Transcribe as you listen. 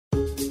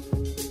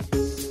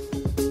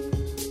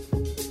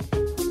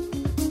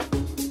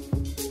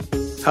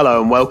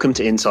Hello and welcome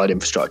to Inside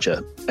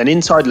Infrastructure, an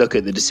inside look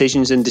at the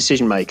decisions and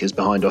decision makers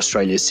behind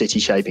Australia's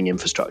city-shaping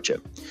infrastructure.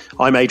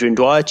 I'm Adrian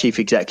Dwyer, Chief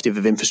Executive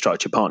of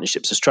Infrastructure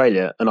Partnerships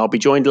Australia, and I'll be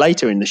joined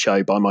later in the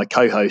show by my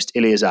co-host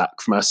Ilya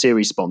from our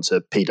series sponsor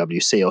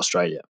PwC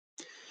Australia.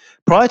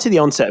 Prior to the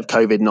onset of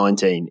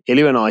COVID-19,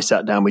 Ilya and I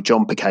sat down with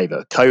John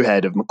Pickhaver,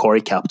 Co-Head of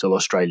Macquarie Capital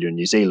Australia and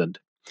New Zealand.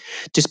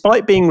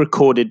 Despite being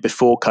recorded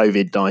before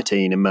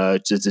COVID-19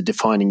 emerged as a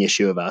defining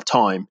issue of our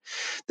time,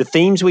 the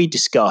themes we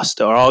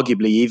discussed are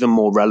arguably even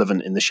more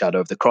relevant in the shadow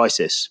of the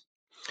crisis.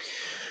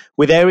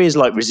 With areas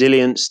like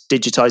resilience,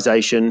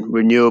 digitisation,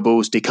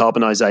 renewables,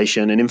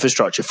 decarbonisation and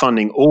infrastructure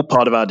funding all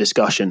part of our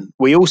discussion,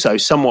 we also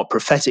somewhat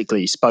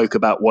prophetically spoke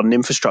about what an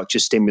infrastructure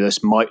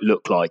stimulus might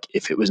look like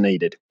if it was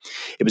needed.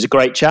 It was a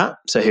great chat,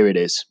 so here it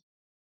is.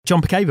 John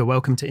Pickhaver,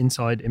 welcome to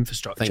Inside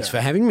Infrastructure. Thanks for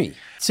having me.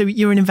 So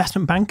you're an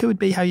investment banker would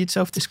be how you'd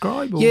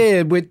self-describe? Or?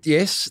 Yeah,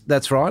 yes,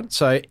 that's right.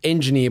 So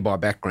engineer by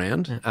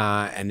background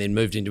and then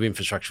moved into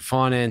infrastructure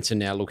finance and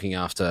now looking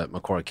after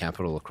Macquarie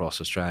Capital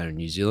across Australia and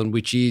New Zealand,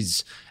 which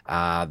is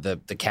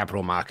the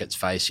capital markets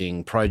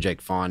facing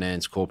project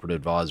finance, corporate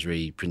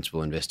advisory,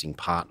 principal investing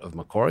part of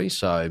Macquarie.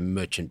 So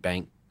merchant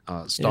bank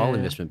style,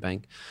 investment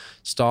bank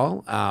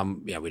style.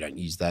 We don't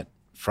use that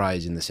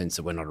phrase in the sense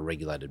that we're not a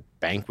regulated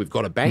bank. We've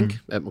got a bank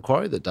at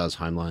Macquarie that does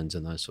home loans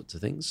and those sorts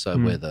of things. So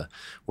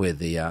we're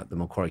the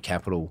Macquarie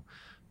Capital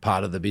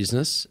part of the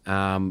business.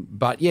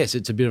 But yes,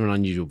 it's a bit of an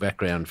unusual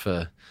background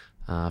for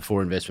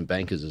investment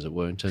bankers, as it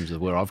were, in terms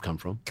of where I've come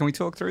from. Can we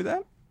talk through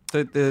that?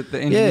 The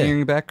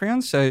engineering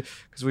background. So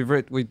because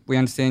we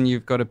understand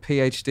you've got a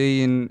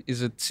PhD in,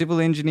 is it civil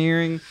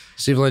engineering?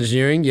 Civil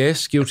engineering,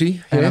 yes,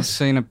 guilty. And yes. I've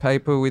seen a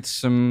paper with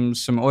some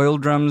oil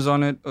drums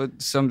on it, or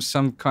some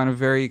kind of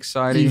very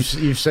exciting.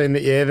 You've seen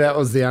that, yeah. That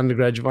was the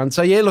undergraduate one.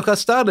 So yeah, look, I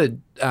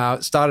started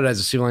as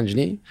a civil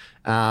engineer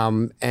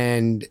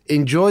and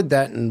enjoyed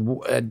that,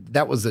 and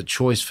that was the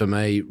choice for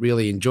me.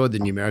 Really enjoyed the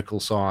numerical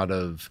side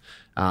of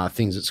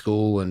things at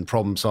school and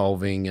problem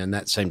solving, and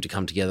that seemed to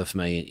come together for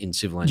me in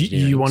civil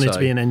engineering. You wanted to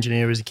be an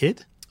engineer as a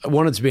kid? I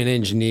wanted to be an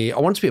engineer. I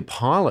wanted to be a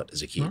pilot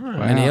as a kid,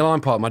 an airline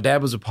pilot. My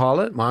dad was a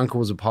pilot. My uncle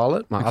was a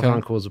pilot. My other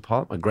uncle was a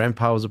pilot. My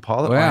grandpa was a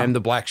pilot. Wow. I am the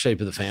black sheep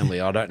of the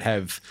family. I don't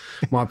have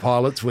my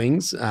pilot's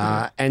wings.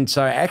 And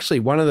so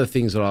actually one of the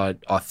things that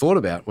I thought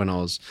about when I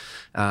was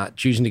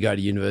choosing to go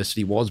to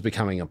university was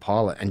becoming a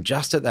pilot. And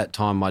just at that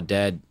time, my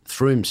dad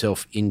threw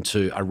himself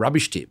into a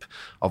rubbish tip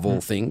of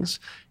all things,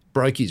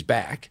 broke his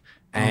back,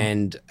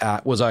 and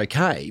was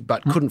okay,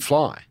 but couldn't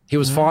fly. He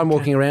was fine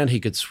walking around.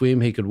 He could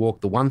swim. He could walk.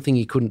 The one thing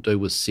he couldn't do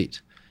was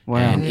sit. Wow.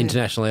 And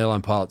international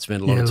airline pilots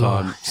spend a lot of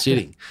time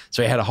sitting.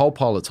 So he had a whole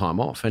pile of time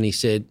off. And he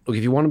said, look,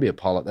 if you want to be a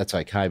pilot, that's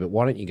okay, but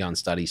why don't you go and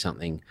study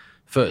something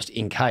first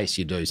in case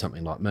you do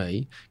something like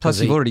me?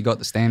 Plus, you've already got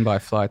the standby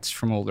flights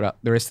from all the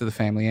rest of the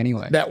family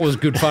anyway. That was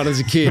good fun as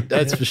a kid,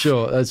 that's for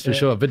sure. That's for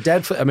sure. But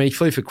Dad, he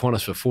flew for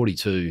Qantas for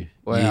 42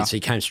 years. He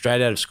came straight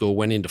out of school,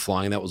 went into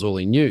flying. That was all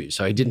he knew.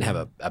 So he didn't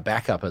have a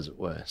backup, as it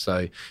were.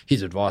 So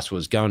his advice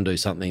was go and do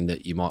something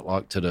that you might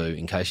like to do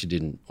in case you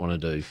didn't want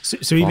to do.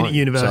 So even at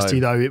university,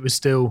 though, it was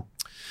still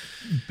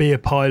be a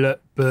pilot,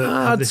 but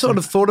I'd sort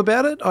of thought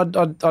about it.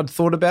 I'd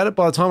thought about it.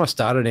 By the time I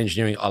started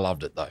engineering, I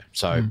loved it though.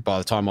 So by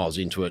the time I was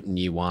into it in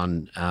year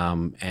one,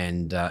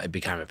 and it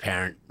became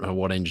apparent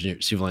what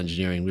civil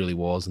engineering really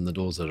was and the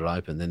doors that it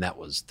opened, then that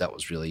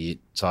was really it.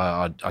 So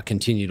I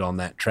continued on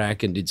that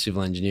track and did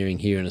civil engineering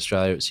here in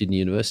Australia at Sydney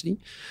University,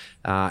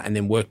 and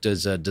then worked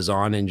as a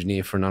design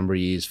engineer for a number of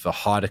years for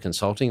Hyder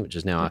Consulting, which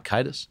is now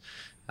Arcadis.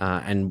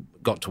 And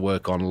got to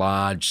work on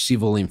large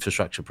civil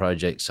infrastructure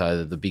projects.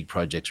 So the big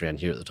projects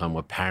around here at the time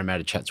were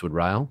Parramatta Chatswood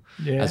Rail,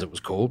 as it was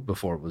called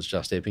before it was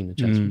just Epping to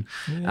Chatswood.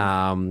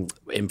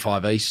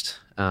 M5 East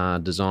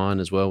design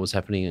as well was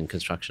happening and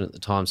construction at the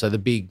time. So the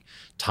big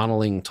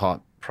tunnelling type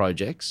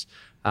projects.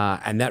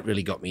 And that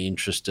really got me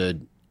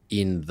interested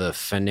in the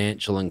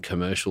financial and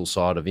commercial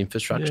side of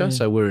infrastructure.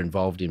 So we're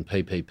involved in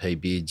PPP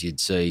bids.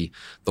 You'd see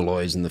the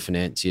lawyers and the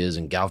financiers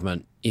and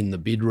government in the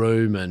bid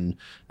room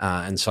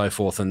and so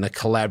forth. And the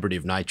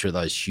collaborative nature of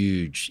those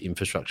huge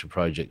infrastructure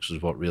projects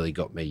was what really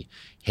got me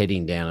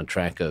heading down a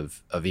track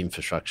of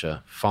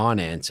infrastructure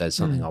finance as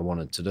something I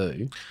wanted to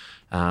do.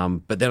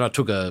 But then I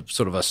took a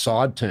sort of a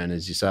side turn,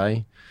 as you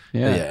say,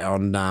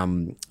 on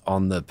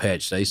the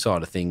PhD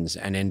side of things,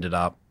 and ended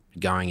up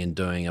going and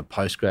doing a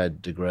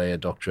postgrad degree, a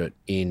doctorate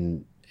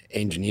in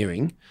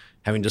engineering.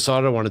 Having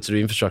decided I wanted to do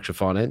infrastructure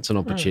finance, an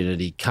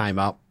opportunity came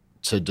up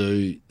to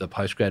do the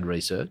postgrad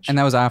research. And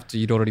that was after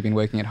you'd already been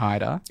working at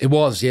Hyder? It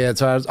was, yeah.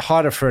 So I was at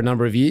Hyder for a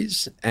number of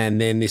years, and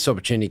then this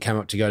opportunity came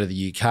up to go to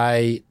the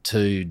UK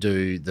to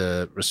do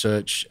the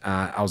research.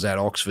 I was at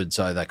Oxford,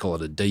 so they call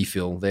it a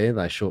DPhil there.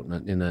 They shorten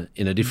it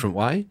in a different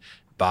way.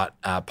 But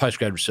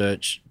postgrad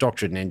research,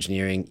 doctorate in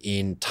engineering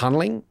in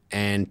tunnelling,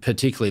 and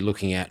particularly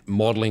looking at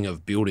modelling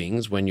of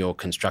buildings when you're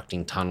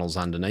constructing tunnels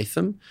underneath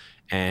them.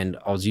 And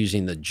I was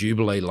using the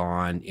Jubilee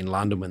line in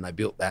London when they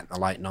built that in the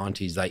late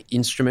 90s. They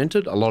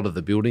instrumented a lot of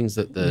the buildings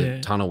that the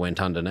tunnel went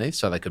underneath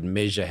so they could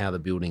measure how the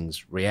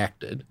buildings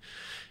reacted.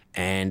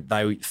 And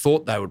they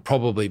thought they would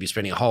probably be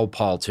spending a whole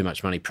pile too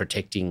much money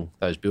protecting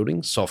those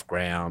buildings, soft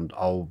ground,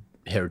 old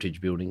heritage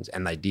buildings,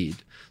 and they did.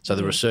 So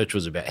the research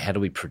was about how do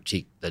we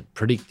predict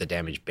the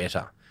damage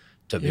better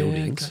to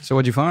buildings. Okay. So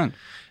what did you find?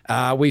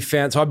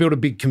 So I built a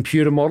big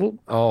computer model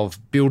of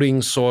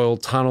building, soil,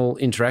 tunnel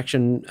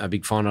interaction, a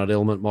big finite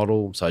element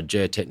model, so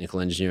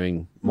geotechnical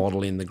engineering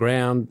model in the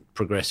ground,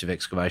 progressive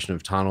excavation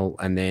of tunnel,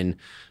 and then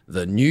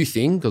the new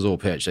thing, because all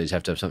PhDs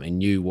have to have something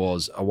new,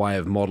 was a way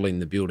of modelling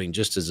the building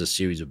just as a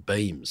series of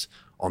beams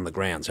on the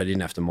ground, so you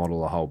didn't have to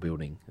model the whole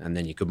building. And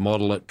then you could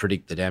model it,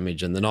 predict the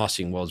damage, and the nice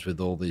thing was with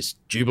all this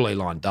Jubilee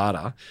line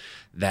data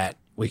that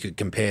we could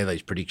compare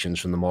these predictions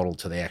from the model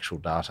to the actual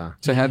data.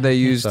 So had they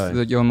used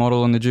your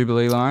model on the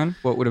Jubilee line,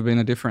 what would have been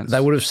the difference? They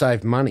would have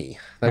saved money.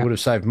 They would have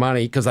saved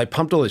money because they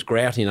pumped all this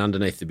grout in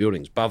underneath the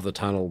buildings, above the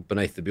tunnel,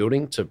 beneath the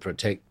building to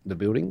protect the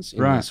buildings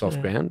in the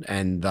soft ground.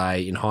 And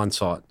they, in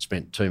hindsight,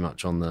 spent too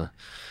much on the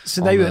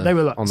they were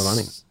like on the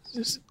money.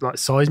 Like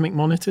seismic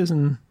monitors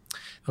and...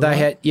 They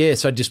had,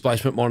 so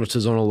displacement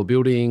monitors on all the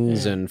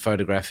buildings and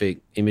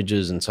photographic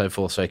images and so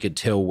forth, so you could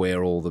tell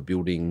where all the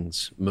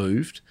buildings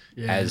moved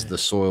as the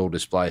soil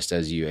displaced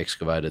as you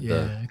excavated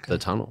the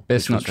tunnel.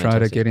 Best not try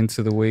to get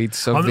into the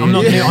weeds of I'm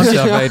not,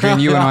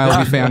 Adrian. You and I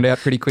will be found out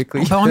pretty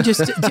quickly. But I'm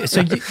just...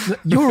 So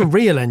you're a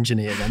real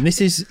engineer then.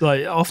 This is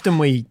like often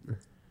in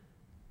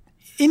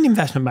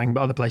investment banking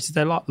but other places,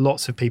 there are like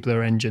lots of people who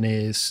are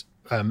engineers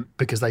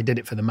because they did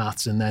it for the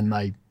maths and then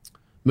they...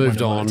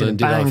 moved on and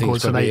did other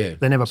things. So they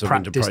never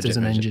practiced as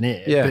an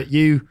engineer. Yeah. But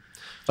you...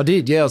 I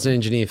did, I was an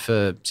engineer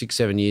for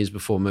 6-7 years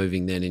before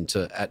moving then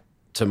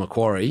to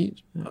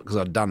Macquarie because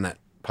I'd done that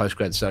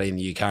postgrad study in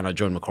the UK and I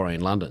joined Macquarie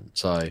in London.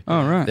 So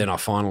then I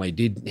finally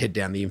did head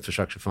down the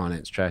infrastructure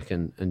finance track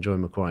and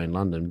join Macquarie in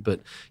London.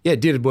 But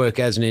did work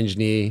as an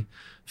engineer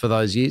for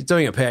those years.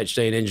 Doing a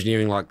PhD in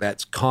engineering like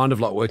that's kind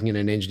of like working in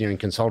an engineering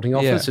consulting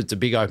office. It's a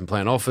big open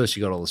plan office.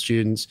 You got all the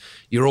students.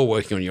 You're all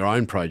working on your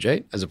own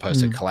project as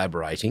opposed to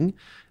collaborating.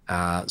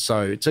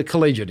 So it's a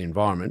collegiate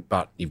environment,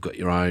 but you've got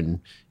your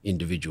own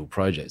individual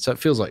project. So it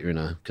feels like you're in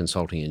a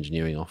consulting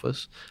engineering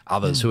office.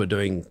 Others who are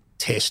doing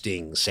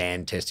testing,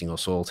 sand testing or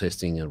soil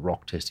testing and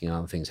rock testing and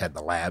other things had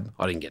the lab.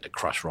 I didn't get to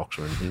crush rocks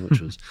or anything, which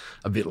was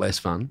a bit less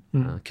fun,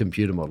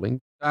 computer modelling.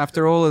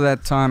 After all of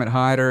that time at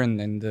Hyder and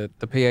then the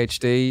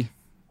PhD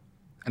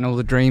and all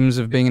the dreams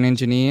of being an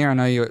engineer, I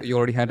know you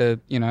already had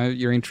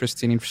your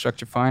interest in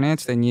infrastructure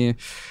finance. Then you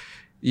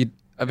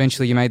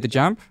eventually made the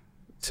jump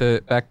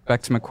to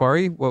back to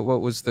Macquarie. What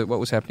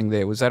was happening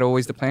there? Was that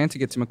always the plan to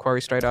get to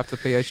Macquarie straight after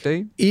the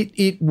PhD?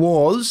 It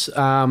was.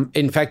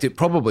 In fact, it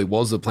probably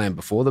was the plan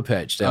before the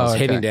PhD. I was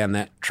heading down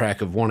that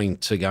track of wanting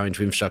to go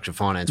into infrastructure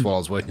finance while I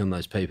was working on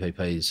those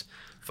PPPs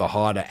for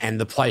Hyder, and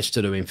the place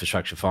to do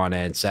infrastructure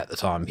finance at the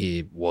time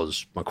here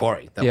was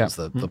Macquarie. That was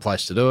the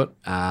place to do it.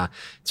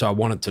 So I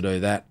wanted to do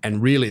that,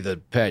 and really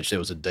the PhD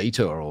was a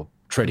detour or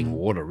treading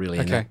water really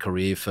in that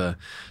career for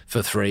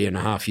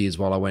 3.5 years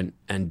while I went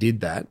and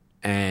did that.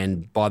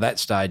 And by that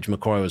stage,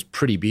 Macquarie was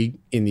pretty big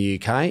in the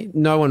UK.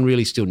 No one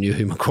really still knew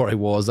who Macquarie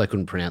was. They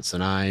couldn't pronounce the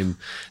name,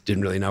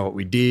 didn't really know what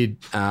we did.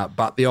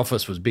 But the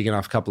office was big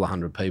enough, a couple of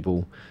hundred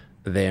people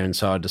there. And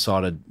so I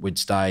decided we'd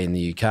stay in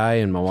the UK.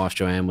 And my wife,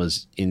 Joanne,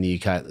 was in the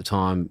UK at the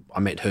time. I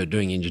met her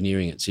doing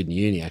engineering at Sydney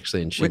Uni,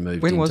 actually, and she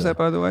moved When was that,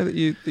 by the way, that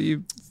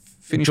you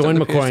finished? Joined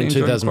Macquarie in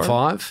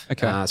 2005.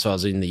 Okay. So I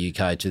was in the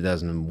UK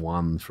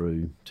 2001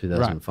 through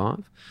 2005.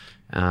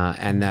 Right.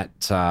 And that,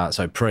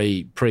 so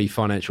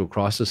pre-financial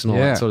crisis and all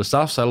that sort of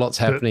stuff. So lots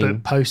happening.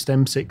 But post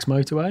M6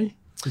 motorway?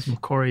 Because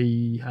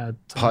Macquarie had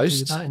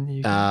post that in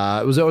the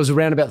UK. It was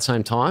around about the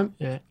same time.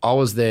 Yeah. I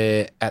was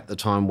there at the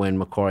time when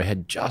Macquarie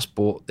had just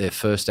bought their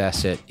first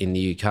asset in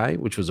the UK,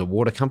 which was a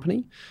water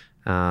company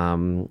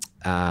in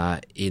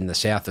the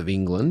south of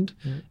England.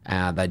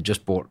 They'd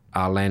just bought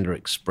Arlander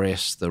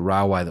Express, the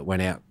railway that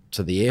went out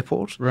to the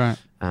airport. Right.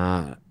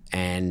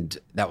 And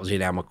that was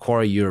in our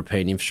Macquarie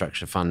European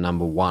Infrastructure Fund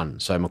number 1.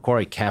 So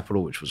Macquarie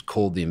Capital, which was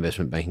called the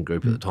investment banking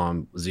group at the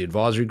time, was the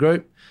advisory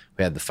group.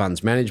 We had the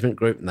funds management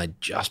group, and they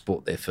just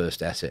bought their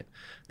first asset.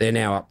 They're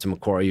now up to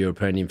Macquarie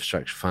European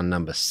Infrastructure Fund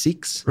number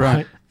 6.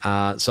 Right.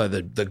 So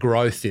the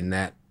growth in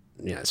that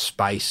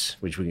space,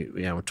 which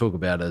we'll talk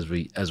about as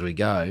we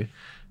go,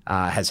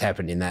 has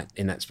happened in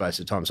that space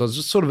of time. So I was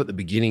just sort of at the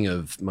beginning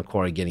of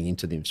Macquarie getting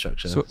into the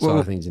infrastructure side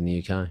of things in the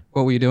UK.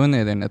 What were you doing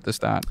there then at the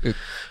start?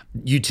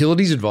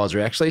 Utilities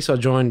advisory, actually. So I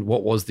joined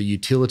what was the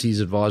utilities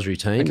advisory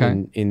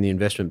team in the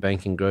investment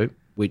banking group,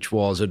 which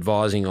was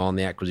advising on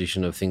the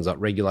acquisition of things like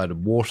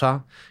regulated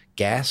water,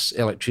 gas,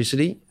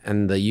 electricity.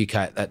 And the UK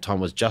at that time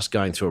was just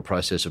going through a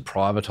process of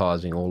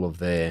privatising all of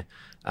their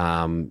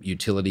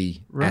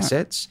utility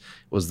assets.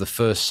 It was the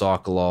first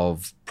cycle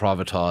of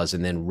privatise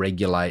and then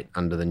regulate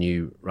under the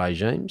new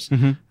regimes.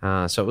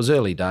 So it was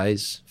early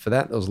days for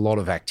that. There was a lot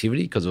of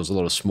activity because there was a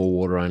lot of small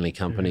water-only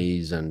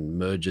companies and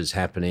mergers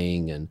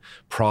happening and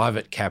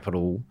private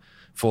capital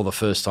for the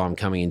first time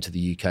coming into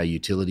the UK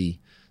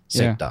utility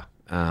sector.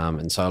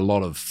 And so a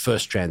lot of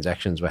first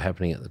transactions were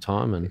happening at the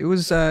time. And it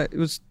was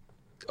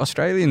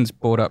Australians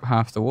bought up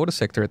half the water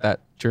sector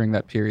during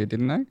that period,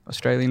 didn't they?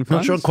 Australian funds.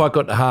 Not sure it quite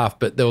got to half,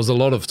 but there was a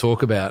lot of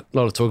talk about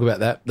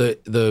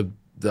that.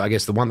 I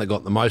guess the one that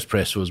got the most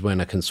press was when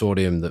a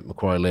consortium that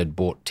Macquarie led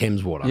bought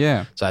Thames Water.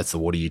 Yeah. So that's the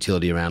water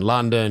utility around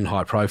London,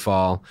 high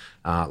profile,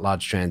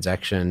 large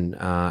transaction,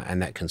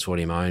 and that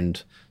consortium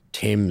owned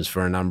Thames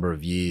for a number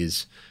of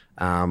years.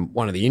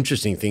 One of the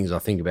interesting things I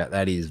think about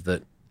that is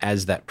that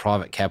as that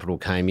private capital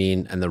came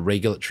in and the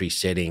regulatory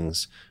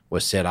settings were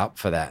set up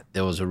for that,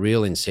 there was a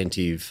real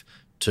incentive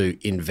to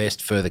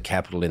invest further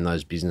capital in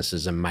those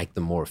businesses and make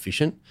them more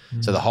efficient.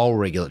 So the whole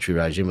regulatory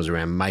regime was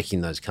around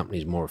making those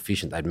companies more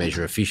efficient. They'd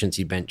measure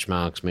efficiency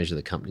benchmarks, measure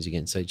the companies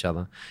against each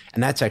other.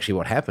 And that's actually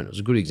what happened. It was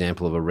a good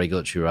example of a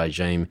regulatory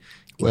regime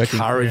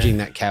encouraging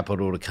that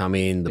capital to come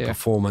in. The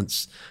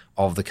performance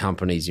of the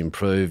companies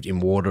improved.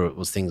 In water, it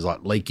was things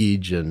like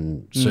leakage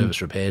and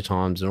service repair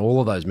times, and all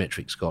of those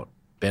metrics got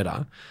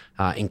better,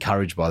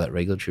 encouraged by that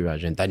regulatory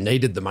regime. They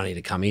needed the money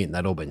to come in.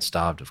 They'd all been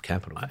starved of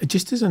capital.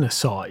 Just as an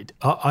aside,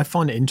 I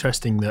find it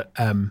interesting that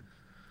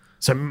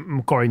so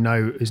Macquarie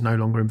is no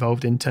longer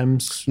involved in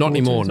Thames. Not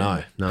anymore,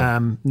 no.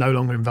 No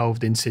longer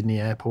involved in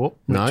Sydney Airport,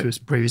 which was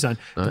previous owned.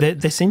 No.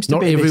 There seems to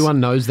Not be everyone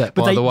knows that,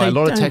 by the way. A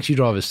lot of don't- taxi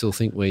drivers still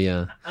think we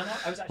own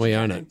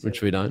it,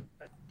 which we don't.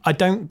 I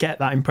don't get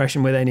that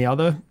impression with any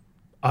other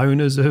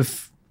owners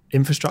of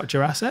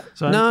infrastructure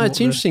assets. No,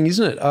 it's interesting,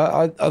 isn't it?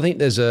 I think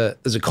there's a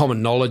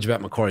common knowledge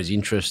about Macquarie's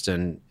interest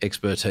and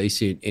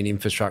expertise in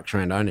infrastructure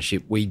and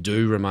ownership. We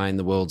do remain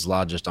the world's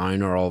largest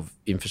owner of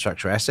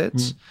infrastructure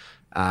assets.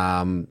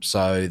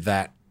 So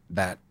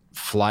that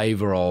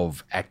flavour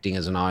of acting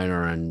as an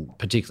owner, and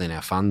particularly in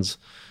our funds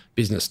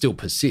business, still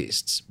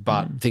persists.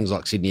 But things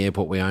like Sydney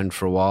Airport we owned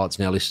for a while. It's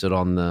now listed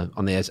on the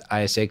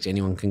ASX.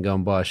 Anyone can go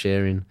and buy a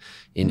share in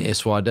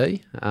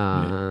SYD.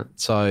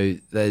 So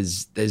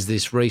there's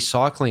this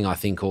recycling, I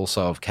think,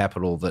 also of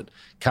capital that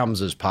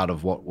comes as part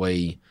of what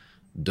we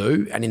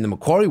do. And in the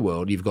Macquarie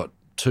world, you've got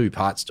two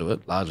parts to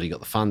it. Largely, you've got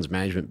the funds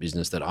management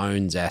business that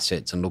owns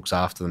assets and looks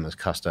after them as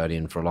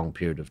custodian for a long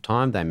period of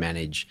time. They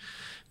manage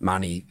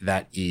money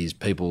that is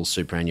people's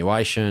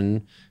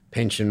superannuation,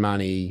 pension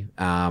money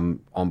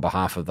on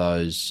behalf of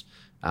those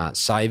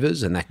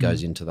savers, and that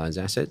goes into those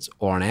assets.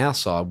 Or on our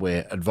side,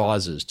 we're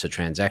advisors to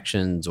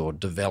transactions or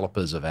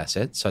developers of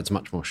assets, so it's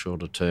much more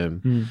shorter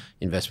term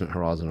investment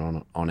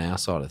horizon on our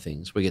side of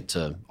things. We get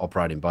to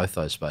operate in both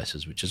those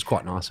spaces, which is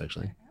quite nice,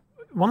 actually.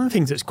 One of the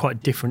things that's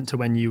quite different to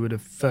when you would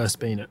have first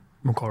been at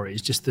Macquarie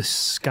is just the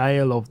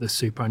scale of the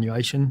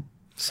superannuation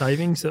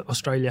savings that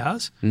Australia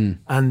has.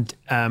 And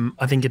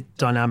I think a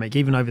dynamic,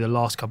 even over the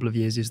last couple of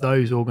years, is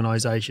those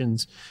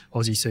organisations,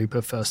 Aussie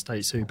Super, First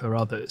State Super,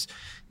 others,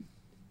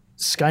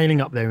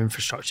 scaling up their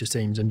infrastructure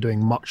teams and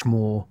doing much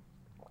more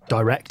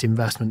direct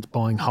investments,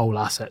 buying whole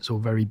assets or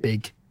very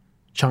big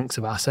chunks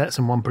of assets.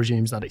 And one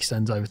presumes that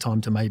extends over time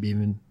to maybe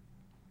even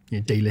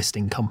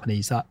delisting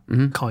companies, that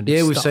kind of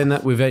stuff. We've seen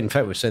that.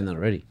 We've seen that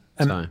already.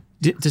 So.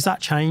 Does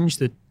that change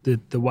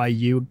the way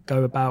you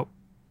go about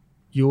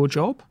your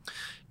job?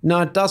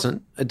 No, it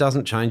doesn't. It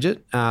doesn't change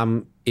it.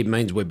 It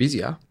means we're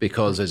busier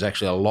because there's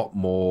actually a lot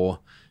more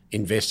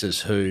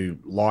investors who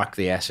like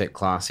the asset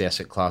class. The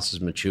asset class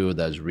has matured,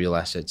 those real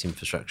assets,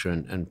 infrastructure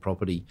and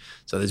property.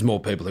 So there's more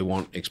people who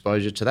want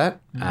exposure to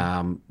that.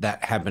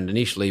 That happened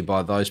initially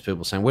by those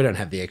people saying, we don't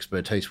have the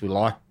expertise. We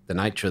like the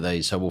nature of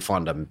these, so we'll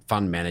find a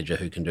fund manager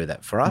who can do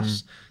that for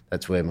us.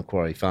 That's where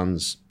Macquarie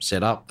Funds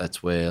set up.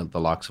 That's where the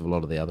likes of a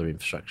lot of the other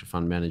infrastructure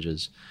fund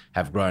managers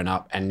have grown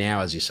up. And now,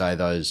 as you say,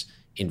 those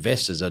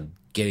investors are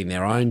getting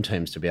their own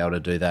teams to be able to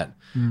do that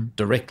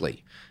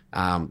directly.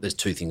 There's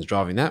two things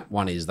driving that.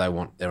 One is they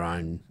want their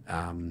own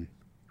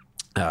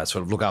sort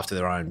of look after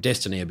their own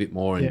destiny a bit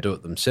more and do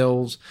it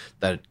themselves.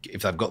 That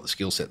if they've got the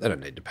skill set, they don't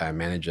need to pay a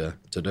manager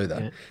to do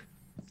that.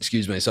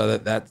 Excuse me. So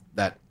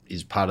that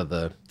is part of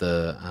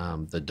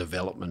the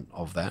development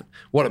of that.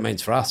 What it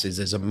means for us is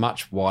there's a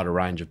much wider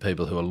range of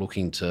people who are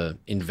looking to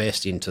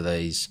invest into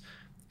these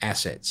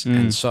assets.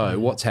 And so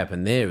what's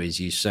happened there is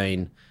you've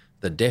seen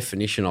the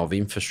definition of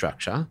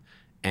infrastructure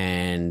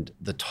and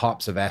the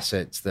types of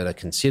assets that are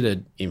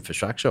considered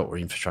infrastructure or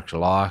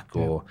infrastructure-like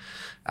or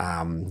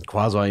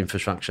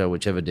quasi-infrastructure,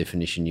 whichever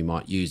definition you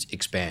might use,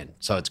 expand.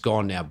 So it's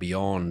gone now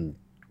beyond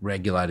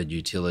regulated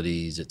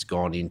utilities. It's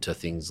gone into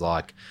things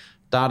like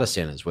data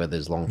centres where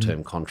there's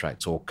long-term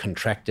contracts or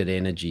contracted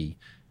energy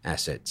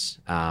assets.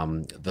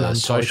 The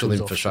social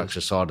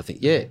infrastructure side of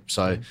things,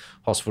 so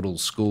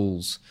hospitals,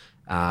 schools,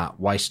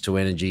 waste to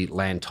energy,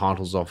 land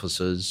titles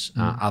offices,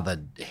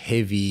 other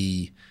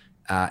heavy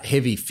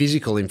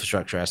physical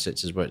infrastructure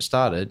assets is where it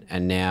started,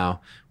 and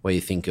now where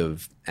you think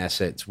of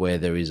assets where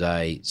there is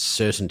a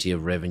certainty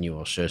of revenue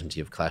or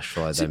certainty of cash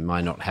flow, they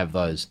may not have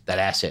that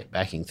asset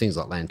backing. Things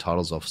like land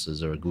titles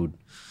offices are a good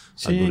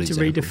So you need to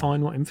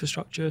redefine what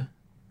infrastructure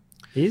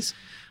is?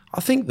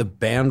 I think the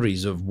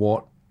boundaries of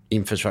what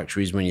infrastructure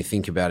is when you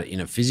think about it in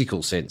a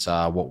physical sense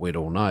are what we'd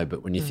all know,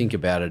 but when you think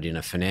about it in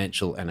a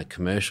financial and a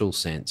commercial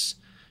sense,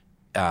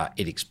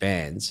 it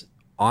expands.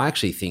 I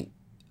actually think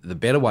the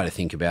better way to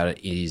think about it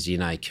is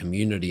in a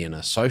community and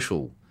a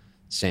social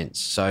sense.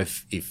 So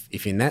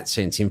if in that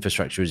sense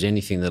infrastructure is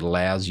anything that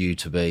allows you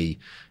to be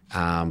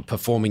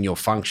performing your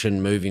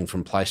function, moving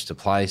from place to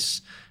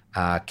place,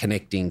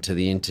 connecting to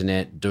the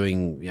internet,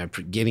 doing,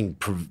 getting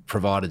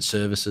provided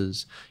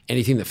services,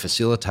 anything that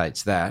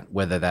facilitates that,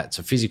 whether that's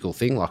a physical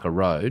thing like a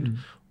road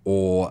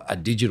or a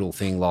digital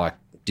thing like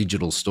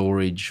digital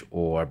storage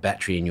or a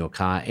battery in your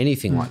car,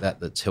 anything like that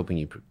that's helping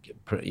you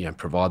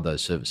provide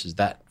those services,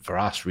 that for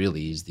us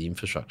really is the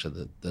infrastructure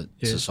that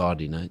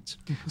society needs.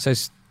 So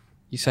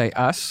you say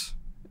us.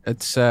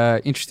 It's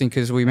interesting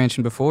because we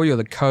mentioned before you're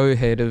the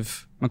co-head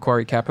of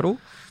Macquarie Capital.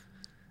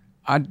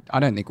 I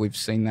don't think we've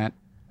seen that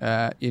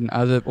in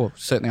other, or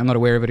certainly I'm not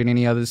aware of it in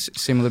any other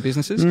similar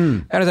businesses.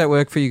 How does that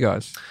work for you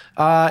guys?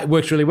 It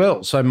works really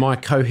well. So my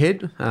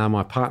co-head,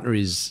 my partner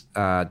is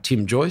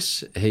Tim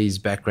Joyce. His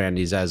background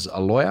is as a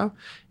lawyer,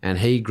 and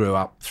he grew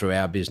up through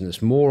our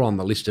business more on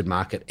the listed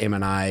market,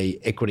 M&A,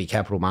 equity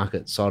capital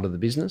market side of the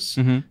business.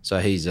 So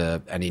he's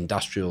an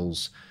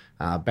industrials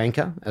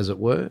banker, as it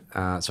were.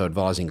 So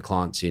advising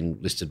clients in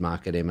listed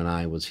market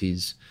M&A was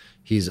his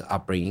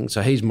upbringing.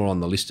 So he's more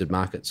on the listed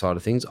market side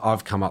of things.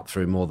 I've come up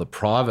through more the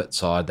private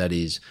side, that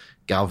is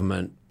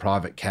government,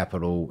 private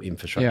capital,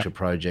 infrastructure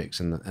projects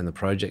and the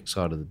project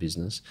side of the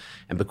business.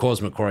 And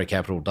because Macquarie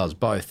Capital does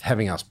both,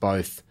 having us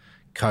both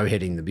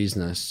co-heading the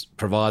business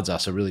provides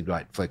us a really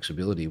great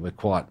flexibility. We're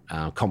quite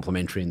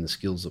complementary in the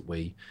skills that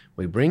we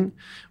bring.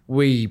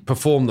 We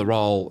perform the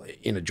role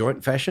in a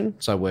joint fashion,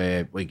 so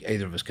where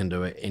either of us can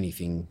do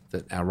anything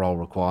that our role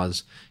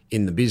requires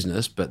in the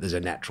business, but there's a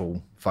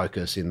natural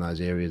focus in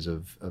those areas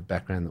of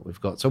background that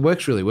we've got. So it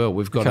works really well.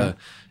 We've got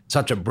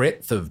such a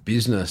breadth of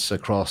business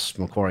across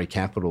Macquarie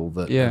Capital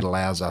that it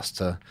allows us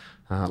to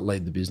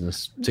lead the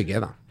business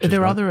together. Are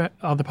there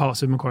other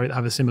parts of Macquarie that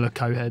have a similar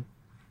co-head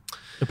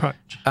approach?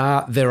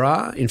 There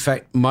are. In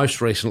fact,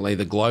 most recently,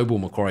 the global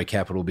Macquarie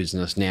Capital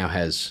business now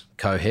has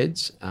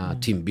co-heads.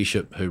 Tim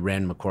Bishop, who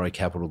ran Macquarie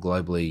Capital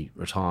globally,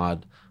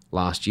 retired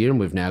last year, and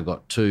we've now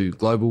got two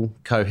global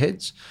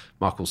co-heads.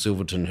 Michael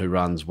Silverton, who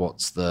runs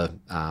what's the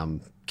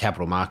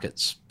capital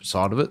markets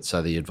side of it,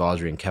 so the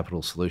advisory and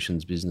capital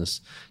solutions business.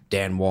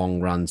 Dan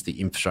Wong runs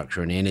the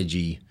infrastructure and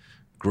energy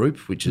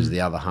group, which is the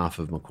other half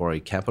of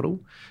Macquarie Capital,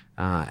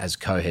 as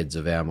co-heads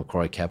of our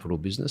Macquarie Capital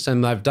business.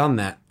 And they've done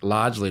that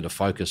largely to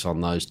focus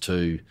on those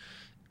two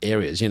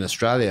areas. In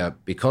Australia,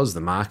 because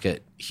the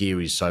market here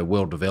is so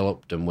well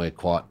developed and we're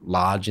quite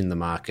large in the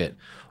market,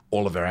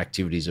 all of our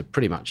activities are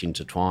pretty much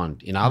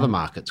intertwined. In other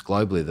markets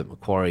globally that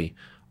Macquarie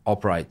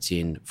operates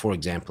in, for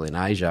example, in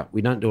Asia,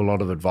 we don't do a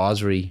lot of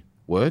advisory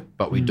work,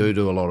 but we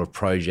do a lot of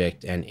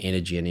project and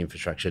energy and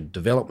infrastructure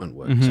development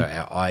work. So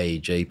our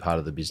IEG part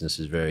of the business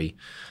is very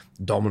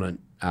dominant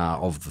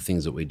of the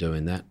things that we do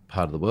in that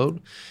part of the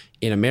world.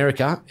 In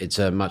America, it's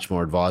a much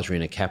more advisory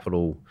and a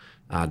capital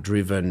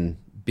driven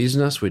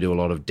business. We do a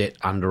lot of debt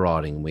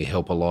underwriting. We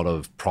help a lot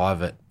of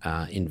private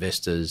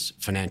investors,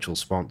 financial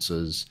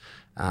sponsors,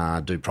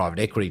 do private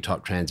equity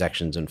type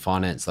transactions and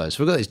finance those.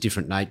 So we've got these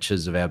different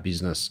natures of our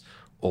business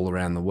all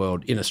around the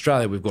world. In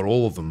Australia, we've got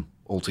all of them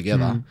all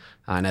together.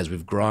 And as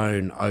we've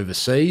grown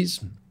overseas,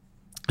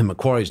 and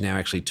Macquarie is now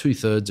actually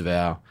 2/3 of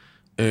our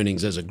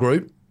earnings as a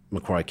group,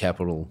 Macquarie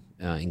Capital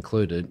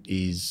included,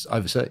 is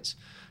overseas.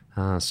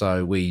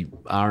 So we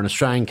are an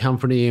Australian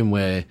company and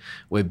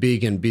we're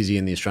big and busy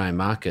in the Australian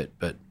market,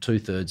 but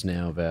 2/3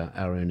 now of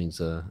our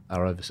earnings are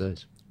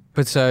overseas.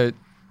 But so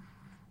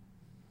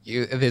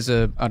there's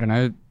a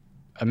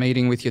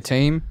meeting with your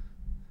team.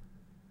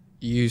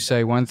 You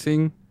say one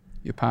thing,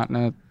 your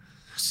partner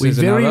We says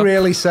very another.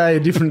 rarely say a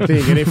different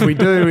thing, and if we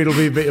do,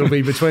 it'll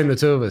be between the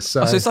two of us.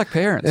 So, So it's like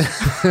parents.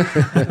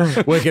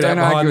 work it out Don't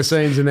behind argue. the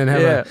scenes and then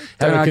have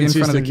Don't a argue in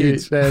front of the consistent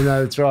kids. view. Yeah,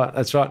 no,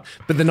 that's right.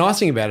 But the nice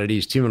thing about it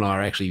is Tim and I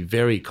are actually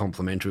very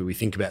complementary. We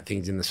think about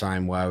things in the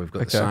same way. We've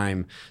got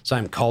the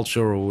same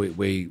culture, or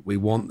we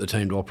want the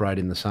team to operate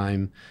in the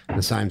same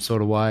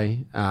sort of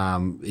way.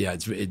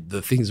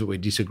 The things that we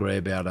disagree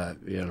about are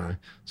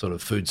sort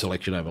of food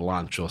selection over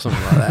lunch or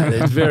something like that.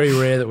 It's very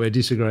rare that we're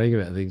disagreeing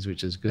about things,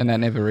 which is good. And that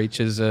never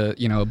reaches a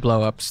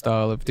blow-up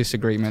style of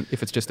disagreement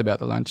if it's just about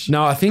the lunch.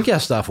 No, I think our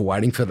staff are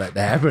waiting for that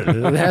to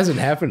happen. It hasn't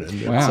happened.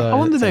 Wow. So, I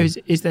wonder though,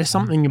 is there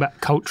something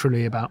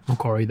culturally about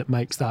Macquarie that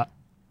makes that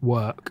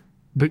work?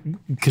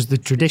 Because the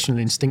traditional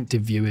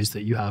instinctive view is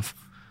that you have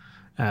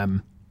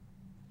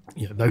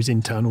those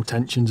internal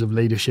tensions of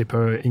leadership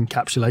are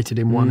encapsulated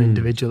in one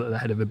individual at the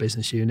head of a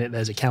business unit.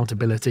 There's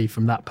accountability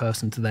from that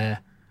person to their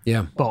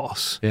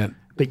boss. Yeah.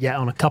 But yet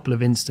on a couple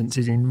of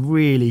instances in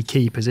really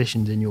key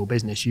positions in your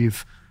business,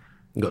 you've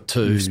got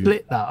two. You've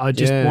split that. I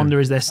just wonder,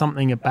 is there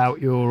something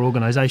about your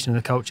organisation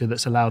and the culture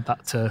that's allowed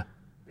that to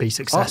be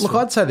successful? Look,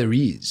 I'd say there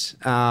is.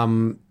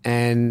 And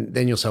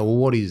then you'll say, well,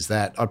 what is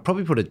that? I'd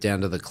probably put it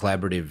down to the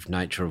collaborative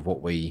nature of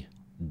what we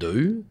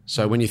do.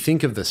 So when you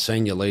think of the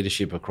senior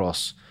leadership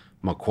across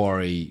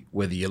Macquarie,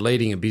 whether you're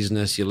leading a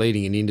business, you're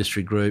leading an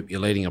industry group,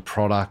 you're leading a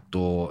product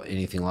or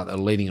anything like that,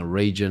 leading a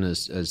region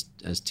as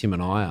Tim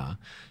and I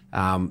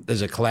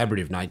there's a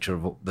collaborative nature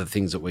of the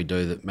things that we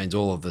do that means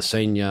all of the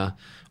senior,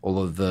 all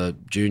of the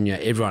junior,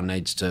 everyone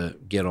needs to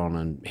get on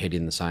and head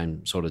in the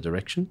same sort of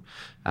direction,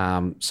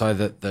 so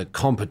that the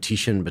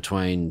competition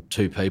between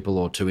two people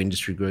or two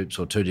industry groups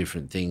or two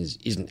different things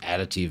isn't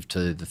additive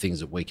to the things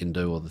that we can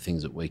do or the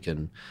things that we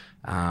can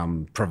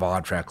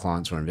provide for our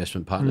clients or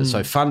investment partners.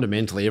 So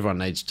fundamentally, everyone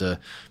needs to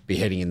be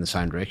heading in the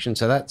same direction.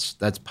 So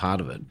that's part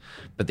of it.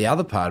 But the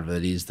other part of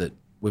it is that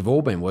we've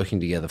all been working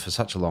together for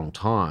such a long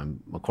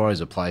time. Macquarie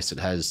is a place that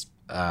has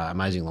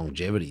amazing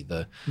longevity.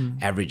 The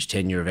average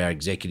tenure of our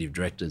executive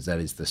directors, that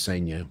is the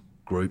senior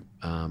group,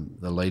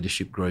 the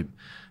leadership group,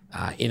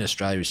 in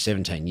Australia is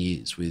 17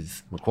 years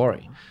with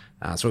Macquarie.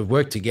 So we've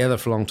worked together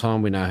for a long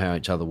time. We know how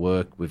each other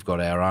work. We've got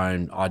our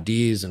own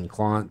ideas and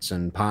clients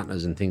and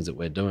partners and things that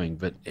we're doing,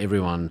 but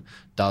everyone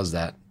does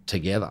that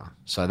together.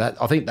 So that,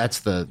 I think that's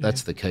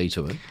the key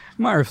to it.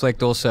 Might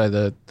reflect also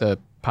the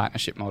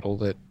partnership model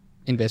that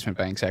investment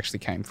banks actually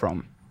came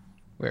from,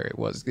 where it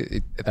was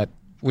that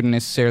wouldn't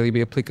necessarily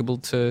be applicable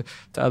to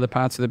other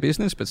parts of the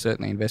business, but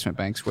certainly investment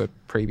banks were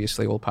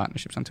previously all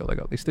partnerships until they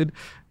got listed,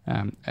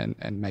 and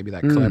maybe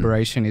that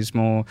collaboration is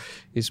more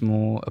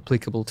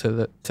applicable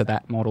to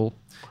that model.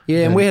 Yeah,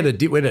 and we had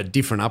a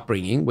different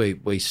upbringing.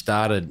 We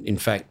started, in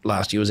fact,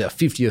 last year was our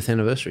 50th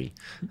anniversary,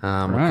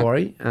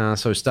 Macquarie.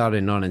 So we started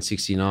in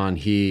 1969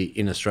 here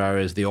in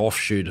Australia as the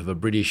offshoot of a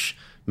British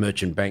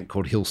merchant bank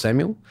called Hill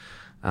Samuel.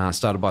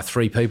 Started by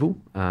three people,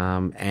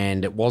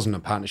 and it wasn't a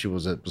partnership. It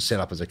was set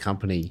up as a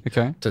company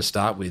to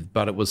start with,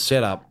 but it was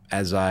set up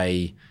as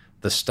the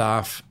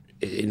staff,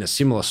 in a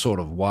similar sort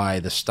of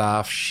way, the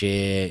staff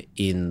share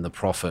in the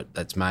profit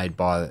that's made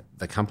by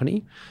the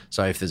company.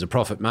 So if there's a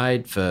profit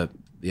made for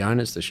the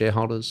owners, the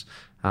shareholders,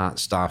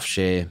 staff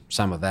share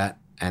some of that,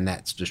 and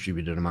that's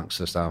distributed amongst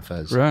the staff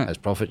as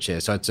profit share.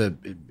 So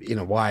in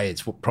a way,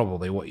 it's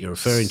probably what you're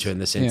referring to in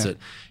the sense that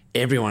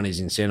everyone is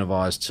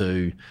incentivised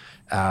to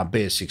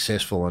be as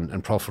successful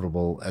and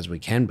profitable as we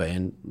can be.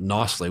 And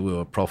nicely, we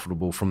were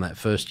profitable from that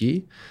first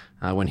year.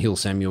 When Hill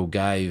Samuel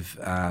gave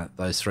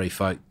those three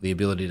folk the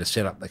ability to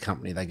set up the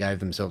company, they gave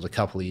themselves a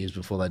couple of years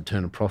before they'd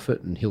turn a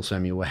profit, and Hill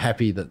Samuel were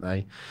happy that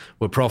they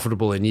were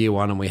profitable in year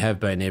one, and we have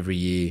been every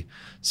year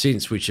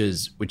since, which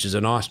is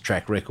a nice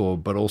track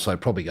record, but also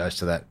probably goes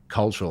to that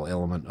cultural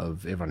element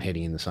of everyone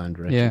heading in the same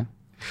direction. Yeah.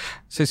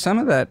 So some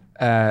of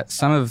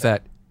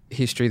that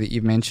history that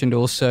you've mentioned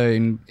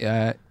also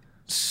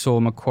saw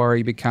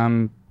Macquarie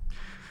become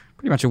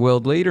pretty much a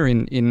world leader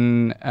in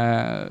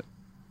terms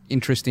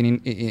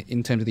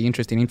of the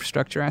interest in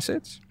infrastructure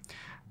assets,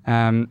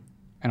 and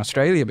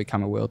Australia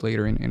become a world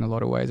leader in a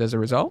lot of ways as a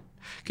result.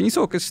 Can you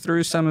talk us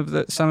through some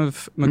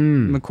of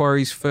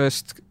Macquarie's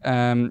first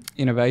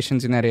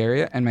innovations in that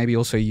area, and maybe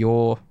also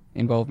your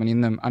involvement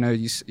in them? I know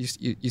you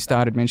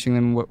started mentioning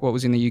them, what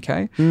was in the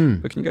UK,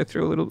 but can you go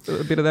through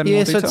a bit of that in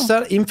more detail?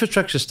 So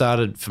infrastructure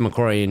started for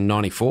Macquarie in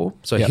 94.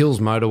 So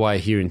Hills Motorway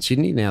here in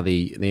Sydney, now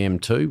the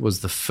M2, was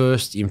the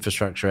first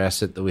infrastructure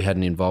asset that we had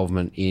an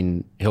involvement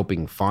in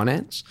helping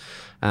finance.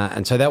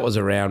 And so that was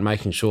around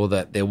making sure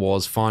that there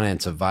was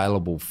finance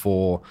available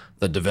for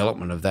the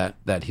development of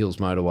that Hills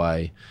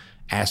Motorway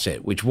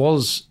asset, which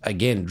was,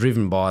 again,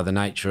 driven by the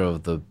nature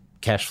of the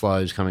cash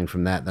flows coming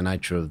from that, the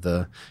nature of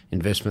the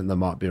investment that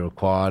might be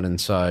required.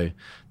 And so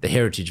the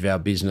heritage of our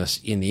business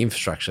in the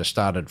infrastructure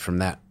started from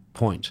that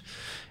point.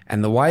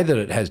 And the way that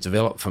it has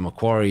developed for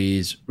Macquarie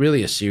is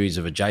really a series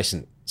of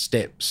adjacent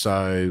steps.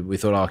 So we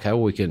thought, okay,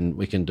 well, we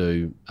can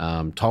do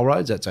toll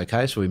roads. That's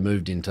okay. So we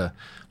moved into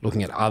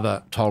looking at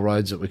other toll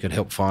roads that we could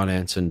help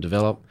finance and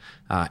develop.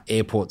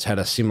 Airports had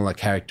a similar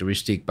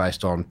characteristic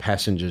based on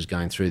passengers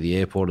going through the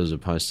airport as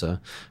opposed to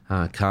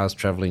cars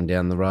travelling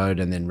down the road,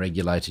 and then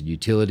regulated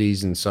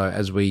utilities. And so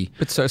as we...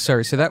 So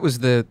that was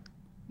the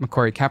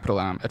Macquarie Capital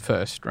arm at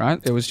first, right?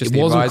 It was just it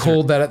wasn't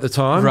called that at the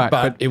time, right,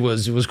 but it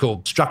was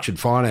called structured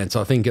finance,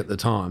 I think, at the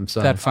time.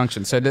 So that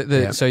function.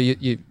 So so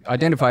you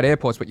identified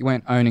airports, but you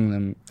weren't owning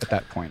them at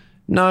that point.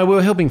 No, we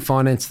were helping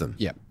finance them.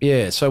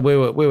 Yeah. So we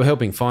were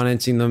helping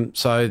financing them.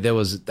 So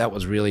that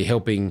was really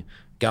helping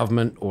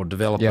government or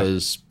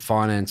developers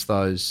finance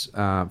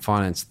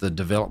the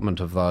development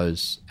of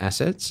those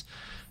assets.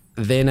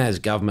 Then as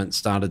government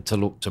started to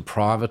look to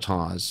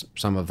privatise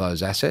some of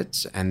those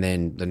assets, and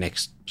then the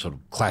next sort of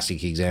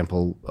classic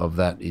example of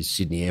that is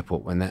Sydney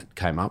Airport when that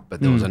came up,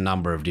 but there was a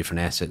number of different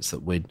assets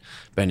that we'd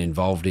been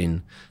involved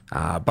in,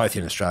 both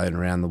in Australia and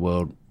around the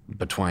world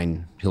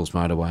between Hills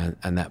Motorway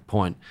and that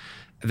point.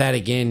 That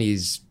again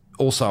is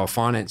also a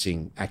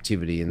financing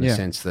activity in the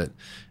sense that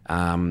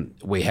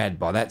we had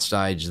by that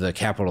stage the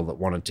capital that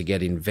wanted to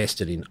get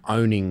invested in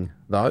owning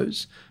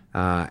those.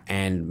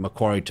 And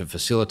Macquarie, to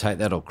facilitate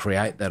that or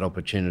create that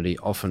opportunity,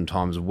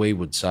 oftentimes we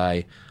would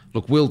say,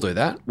 look, we'll do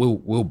that.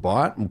 We'll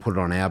buy it and put it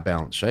on our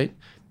balance sheet.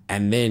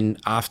 And then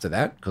after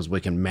that, because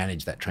we can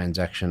manage that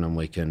transaction and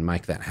we can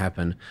make that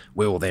happen,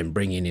 we will then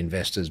bring in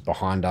investors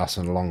behind us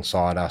and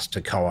alongside us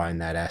to co-own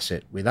that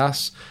asset with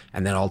us.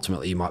 And then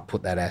ultimately you might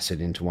put that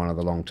asset into one of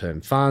the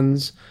long-term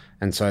funds.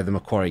 And so the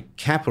Macquarie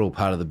Capital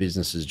part of the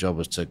business's job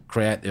was to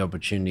create the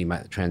opportunity,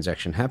 make the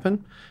transaction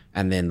happen,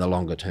 and then the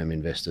longer-term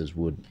investors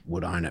would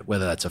own it,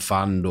 whether that's a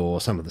fund or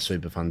some of the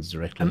super funds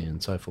directly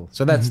and so forth.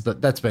 So that's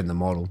that's been the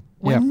model.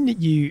 When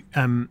you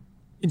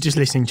just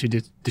listening to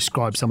you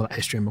describe some of that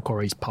history and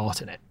Macquarie's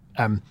part in it,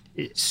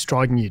 it's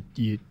striking.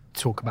 You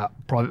talk about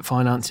private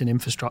finance in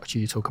infrastructure.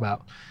 You talk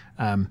about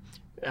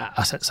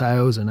asset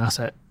sales and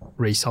asset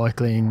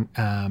recycling.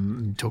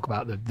 You talk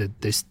about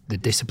the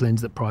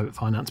disciplines that private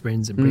finance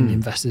brings and bringing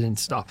investors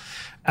into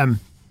stuff.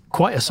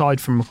 Quite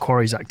aside from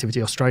Macquarie's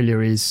activity,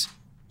 Australia is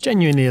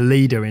genuinely a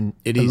leader in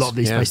a lot of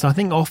these spaces. And I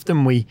think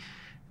often we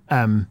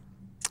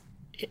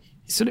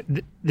sort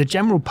of the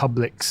general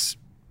public's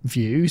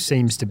view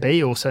seems to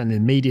be, or certainly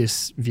the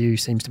media's view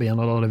seems to be on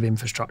a lot of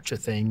infrastructure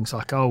things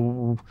like,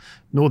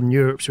 Northern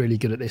Europe's really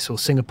good at this, or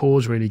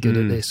Singapore's really good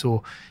at this,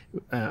 or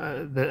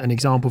an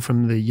example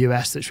from the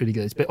US that's really good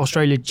at this. But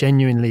Australia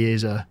genuinely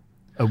is a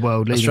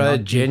world leader. Australia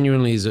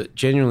genuinely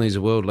is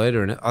a world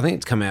leader, and I think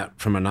it's come out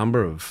from a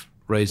number of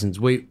reasons.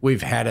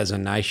 We've had as a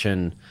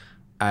nation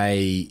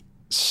a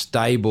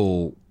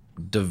stable,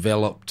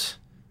 developed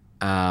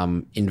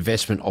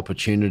investment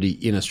opportunity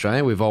in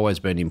Australia. We've always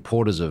been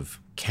importers of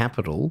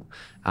capital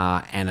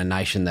and a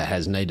nation that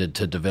has needed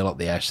to develop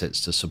the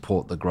assets to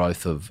support the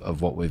growth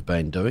of what we've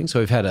been doing. So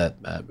we've had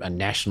a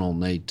national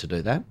need to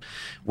do that.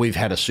 We've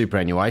had a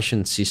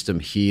superannuation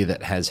system here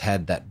that has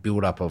had that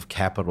build-up of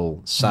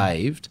capital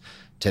saved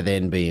to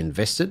then be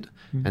invested.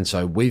 And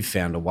so we've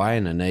found a way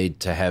and a need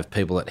to have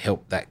people that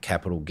help that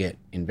capital get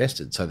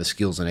invested. So the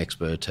skills and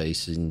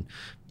expertise in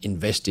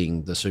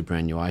investing the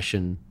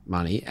superannuation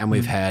money. And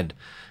we've had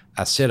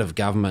a set of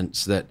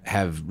governments that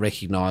have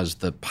recognised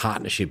the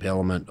partnership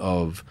element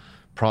of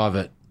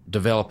private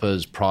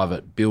developers,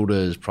 private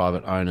builders,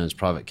 private owners,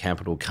 private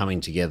capital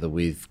coming together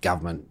with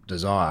government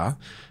desire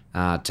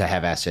to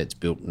have assets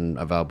built and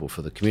available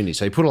for the community.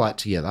 So you put all that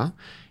together,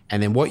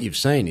 and then what you've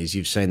seen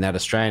that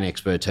Australian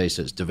expertise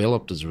that's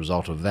developed as a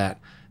result of that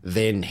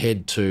then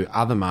head to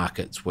other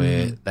markets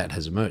where that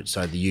has emerged.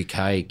 So the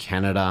UK,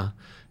 Canada,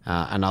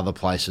 and other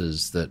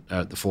places that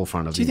are at the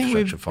forefront of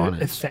infrastructure finance. Do you think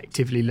we've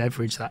effectively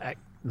leveraged that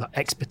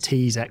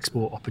expertise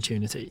export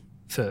opportunity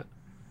for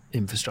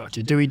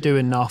infrastructure? Do we do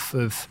enough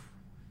of,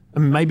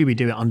 maybe we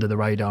do it under the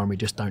radar and we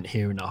just don't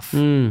hear enough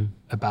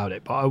about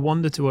it, but I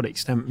wonder to what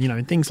extent,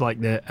 in things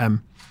like a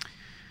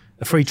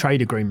free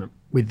trade agreement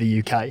with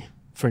the UK,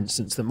 for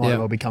instance, that might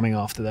well be coming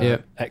after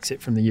their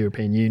exit from the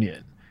European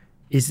Union.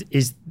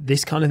 Is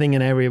this kind of thing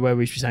an area where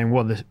we should be saying,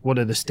 what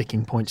are the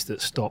sticking points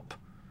that stop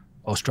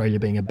Australia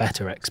being a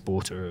better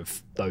exporter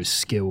of those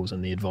skills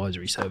and the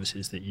advisory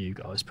services that you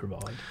guys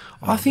provide?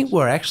 I think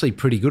we're actually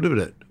pretty good at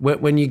it.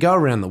 When you go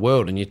around the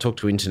world and you talk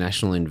to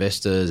international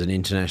investors and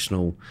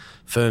international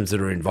firms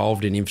that are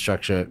involved in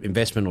infrastructure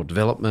investment or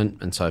development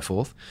and so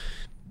forth,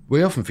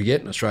 we often forget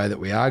in Australia that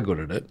we are good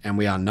at it and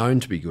we are known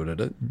to be good at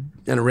it.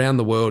 And around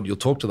the world, you'll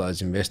talk to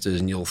those investors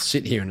and you'll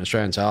sit here in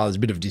Australia and say, there's a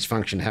bit of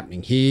dysfunction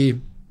happening here.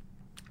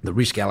 The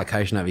risk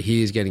allocation over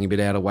here is getting a bit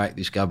out of whack.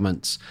 This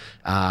government's,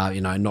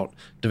 not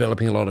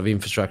developing a lot of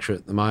infrastructure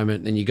at the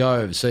moment. And you go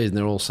overseas and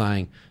they're all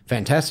saying,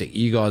 fantastic,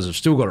 you guys have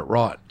still got it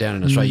right down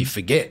in Australia. You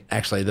forget,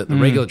 actually, that the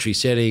regulatory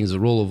settings, the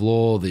rule of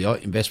law,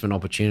 the investment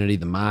opportunity,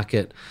 the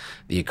market,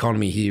 the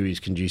economy here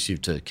is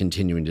conducive to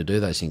continuing to do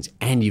those things.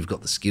 And you've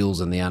got the skills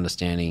and the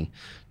understanding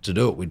to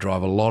do it. We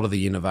drive a lot of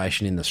the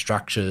innovation in the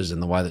structures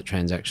and the way that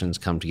transactions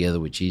come together,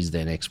 which is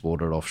then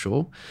exported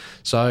offshore.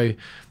 So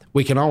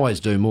we can always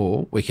do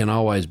more. We can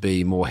always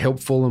be more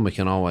helpful, and we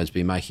can always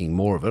be making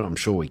more of it. I'm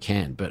sure we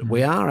can, but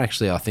we are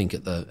actually, I think,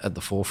 at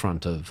the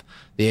forefront of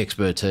the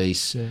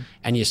expertise,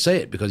 and you see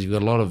it because you've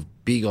got a lot of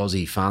big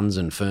Aussie funds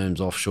and firms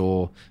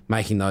offshore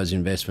making those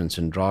investments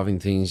and driving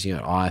things.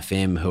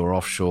 IFM who are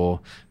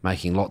offshore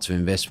making lots of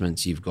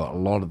investments. You've got a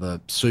lot of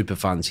the super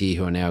funds here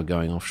who are now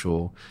going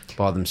offshore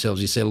by themselves.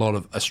 You see a lot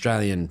of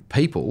Australian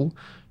people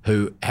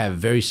who have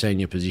very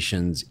senior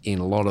positions in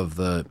a lot of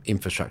the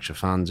infrastructure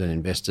funds and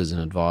investors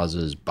and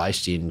advisors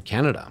based in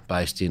Canada,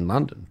 based in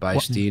London,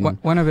 based in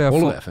one of our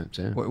all of our firms.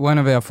 Yeah. One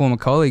of our former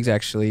colleagues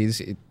actually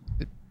is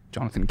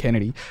Jonathan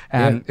Kennedy,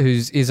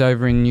 is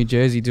over in New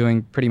Jersey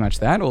doing pretty much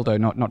that, although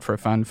not for a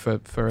fund, for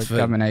a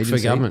government agency.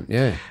 For government,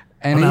 yeah.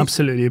 And I'm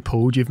absolutely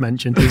appalled you've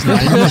mentioned his name.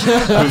 He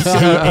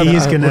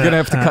is going to... We're going to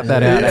have to cut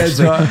that out,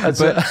 actually.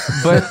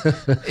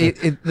 But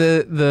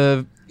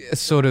the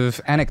sort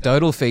of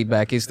anecdotal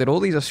feedback is that all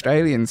these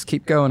Australians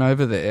keep going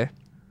over there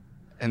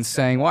and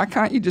saying, why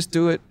can't you just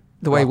do it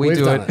the way we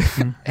do it?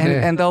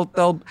 And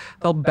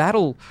they'll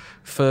battle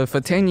for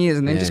 10 years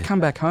and then just come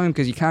back home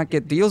because you can't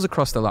get deals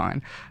across the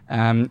line.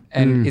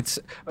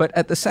 But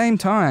at the same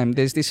time,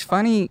 there's this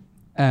funny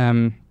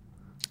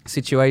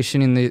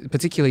situation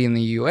particularly in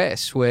the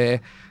US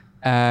where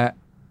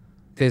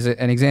there's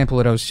an example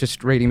that I was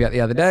just reading about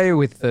the other day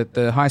with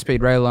the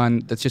high-speed rail line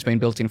that's just been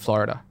built in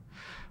Florida.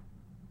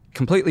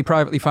 completely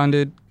privately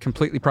funded,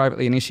 completely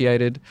privately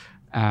initiated,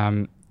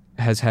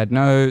 has had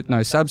no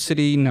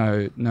subsidy,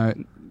 no,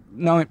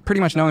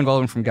 pretty much no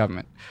involvement from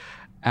government.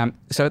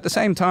 So at the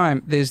same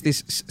time, there's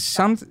this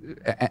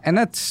and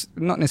that's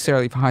not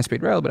necessarily for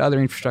high-speed rail, but other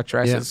infrastructure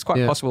assets. It's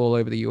quite possible all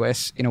over the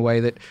US in a way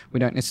that we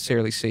don't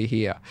necessarily see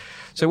here.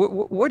 So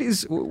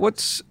what's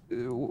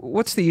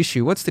the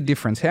issue? What's the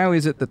difference? How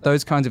is it that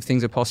those kinds of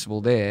things are possible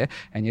there,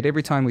 and yet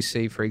every time we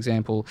see, for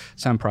example,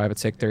 some private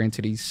sector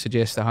entities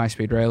suggest a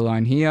high-speed rail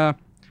line here?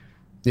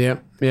 Yeah.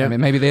 I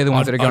mean, maybe they're the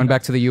ones that are going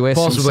back to the US.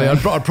 Possibly. I'd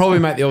probably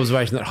make the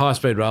observation that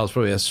high-speed rail is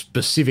probably a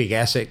specific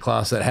asset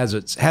class that has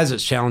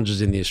its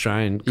challenges in the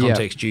Australian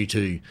context due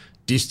to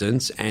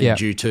distance and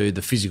due to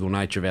the physical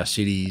nature of our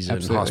cities.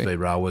 Absolutely. And high-speed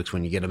rail works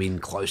when you get them in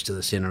close to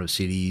the centre of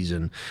cities,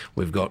 and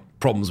we've got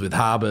problems with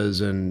harbours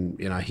and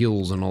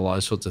hills and all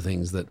those sorts of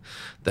things that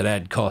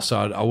add costs. So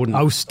I wouldn't.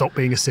 I'll stop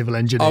being a civil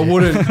engineer. I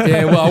wouldn't.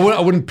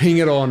 I wouldn't ping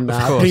it on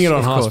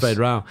high-speed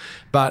rail,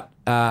 but.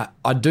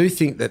 I do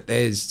think that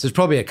there's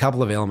probably a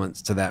couple of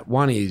elements to that.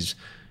 One is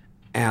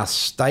our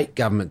state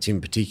governments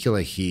in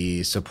particular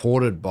here,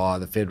 supported by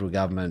the federal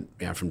government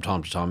from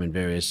time to time in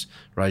various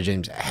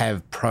regimes,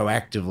 have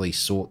proactively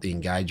sought the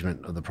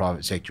engagement of the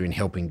private sector in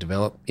helping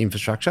develop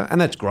infrastructure,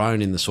 and that's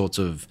grown in the sorts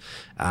of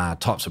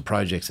types of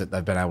projects that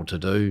they've been able to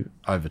do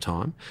over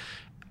time.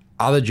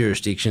 Other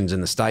jurisdictions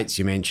in the states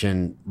you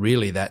mentioned,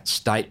 really that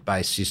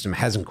state-based system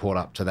hasn't caught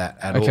up to that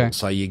at all.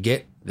 So you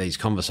get these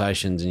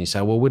conversations and you say,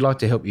 well, we'd like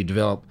to help you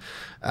develop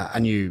a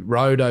new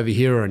road over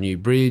here or a new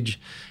bridge.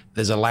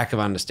 There's a lack of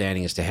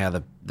understanding as to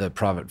how the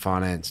private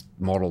finance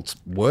model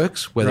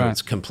works, whether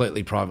it's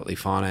completely privately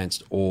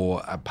financed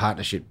or a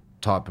partnership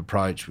type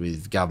approach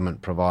with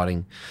government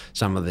providing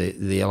some of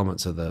the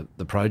elements of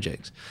the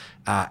projects.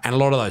 And a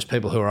lot of those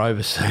people who are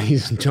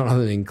overseas,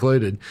 Jonathan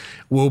included,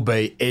 will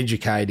be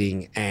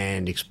educating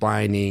and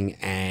explaining,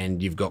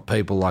 and you've got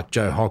people like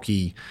Joe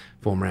Hockey,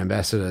 former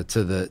ambassador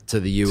to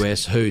the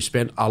US, who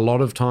spent a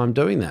lot of time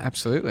doing that.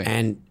 Absolutely.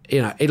 And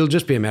it'll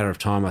just be a matter of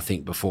time, I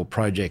think, before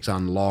projects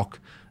unlock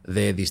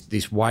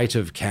this weight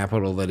of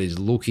capital that is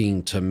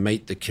looking to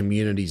meet the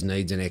community's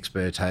needs and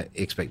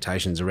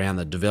expectations around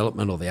the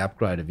development or the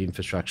upgrade of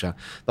infrastructure.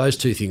 Those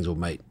two things will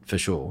meet for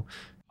sure.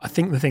 I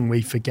think the thing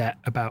we forget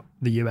about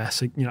the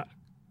US,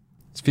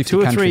 it's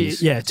 50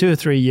 countries. two or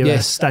three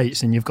US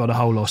states, and you've got a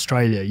whole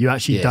Australia. You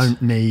actually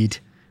don't need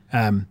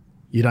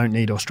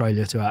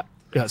Australia to act.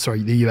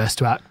 The US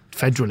to act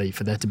federally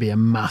for there to be a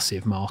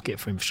massive market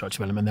for infrastructure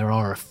development. There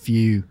are a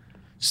few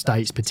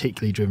states,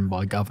 particularly driven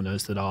by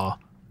governors, that are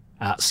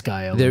at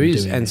scale. There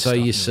is, and so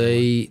you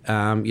see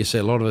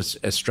a lot of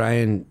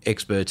Australian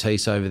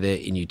expertise over there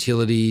in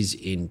utilities,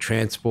 in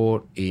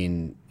transport,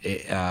 in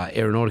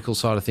aeronautical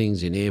side of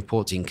things, in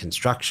airports, in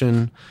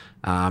construction.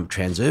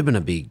 Transurban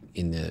are big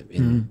in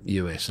the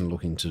US and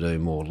looking to do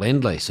more.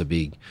 Lend-Lease are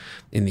big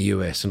in the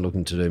US and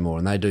looking to do more.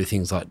 And they do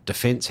things like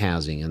defence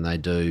housing, and they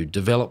do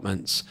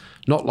developments,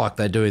 not like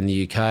they do in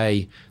the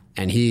UK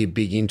and here,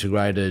 big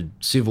integrated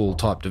civil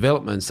type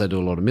developments. They do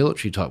a lot of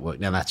military type work.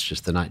 Now, that's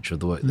just the nature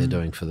of the work they're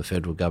doing for the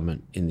federal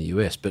government in the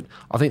US. But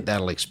I think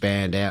that'll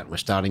expand out. We're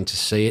starting to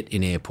see it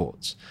in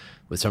airports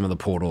with some of the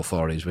port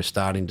authorities. We're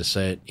starting to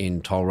see it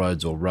in toll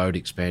roads or road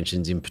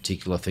expansions, in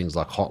particular things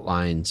like hot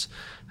lanes,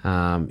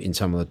 in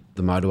some of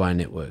the motorway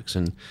networks.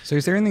 And so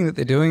is there anything that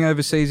they're doing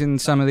overseas in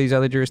some of these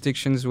other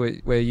jurisdictions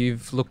where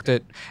you've looked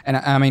at, and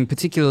I mean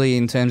particularly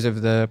in terms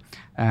of the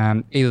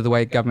either the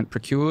way government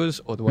procures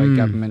or the way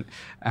government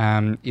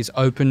is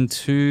open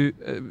to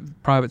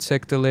private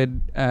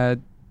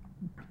sector-led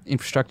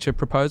infrastructure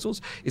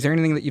proposals? Is there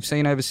anything that you've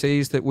seen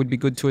overseas that would be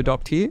good to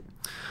adopt here?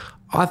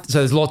 So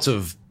there's lots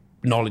of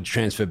knowledge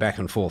transfer back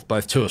and forth,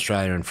 both to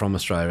Australia and from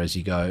Australia as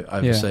you go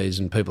overseas,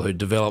 and people who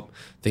develop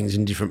things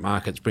in different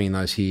markets, bringing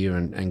those here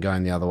and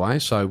going the other way.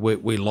 So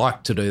we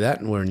like to do that,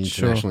 and we're an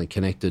internationally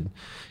connected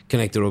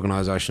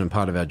organisation, and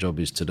part of our job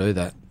is to do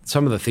that.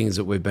 Some of the things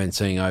that we've been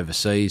seeing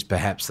overseas,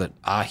 perhaps that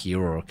are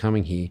here or are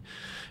coming here,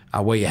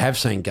 are where you have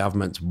seen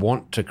governments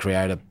want to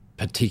create a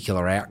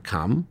particular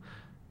outcome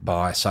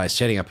by, say,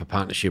 setting up a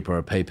partnership or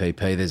a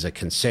PPP. There's a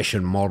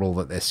concession model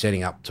that they're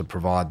setting up to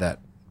provide that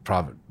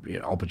private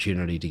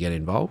opportunity to get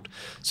involved.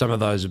 Some of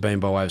those have been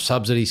by way of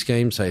subsidy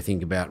schemes. So you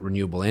think about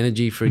renewable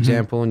energy, for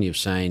example, and you've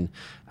seen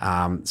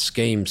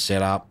schemes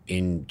set up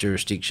in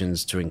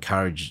jurisdictions to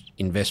encourage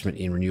investment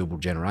in renewable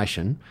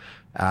generation,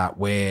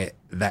 where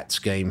that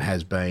scheme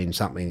has been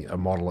a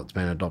model that's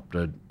been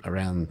adopted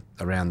around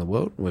the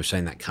world. We've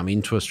seen that come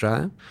into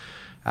Australia.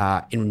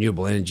 In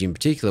renewable energy in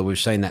particular, we've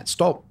seen that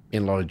stop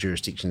in a lot of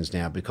jurisdictions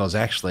now, because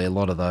actually a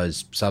lot of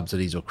those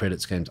subsidies or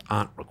credit schemes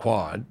aren't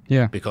required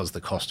because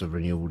the cost of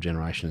renewable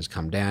generation has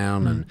come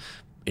down and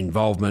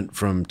involvement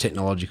from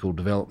technological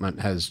development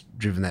has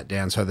driven that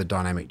down, so the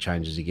dynamic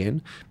changes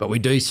again. But we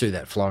do see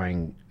that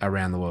flowing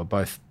around the world,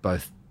 both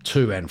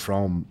to and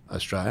from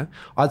Australia.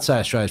 I'd say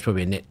Australia is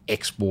probably a net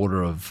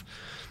exporter of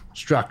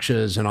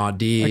structures and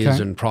ideas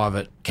and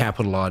private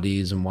capital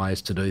ideas and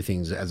ways to do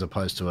things as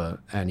opposed to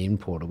an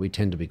importer. We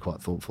tend to be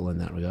quite thoughtful in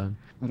that regard.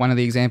 One of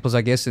the examples,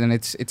 I guess, and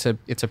it's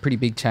a pretty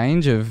big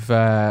change of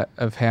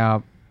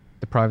how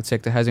the private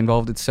sector has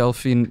involved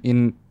itself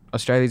in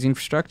Australia's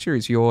infrastructure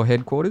is your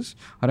headquarters.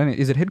 I don't know,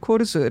 is it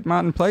headquarters at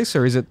Martin Place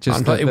or is it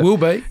just... It will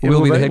be. It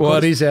will be the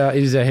headquarters? Well,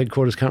 it is our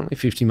headquarters currently,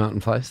 50 Martin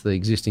Place, the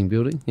existing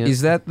building. Yeah.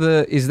 Is that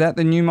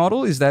the new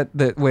model? Is that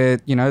where,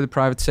 the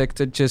private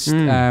sector just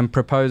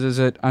proposes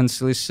it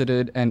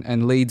unsolicited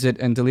and leads it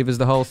and delivers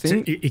the whole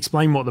thing? So,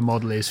 explain what the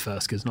model is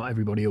first, because not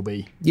everybody will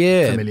be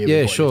familiar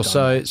with what sure.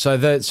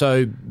 you've done.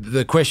 So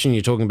the question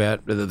you're talking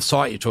about, the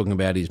site you're talking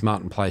about is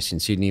Martin Place in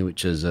Sydney,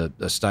 which is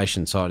a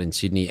station site in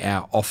Sydney.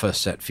 Our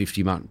office at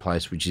 50 Martin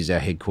Place, which is our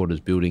headquarters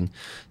building,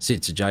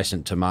 sits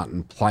adjacent to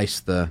Martin Place,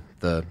 the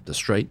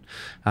street,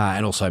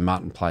 and also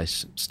Martin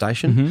Place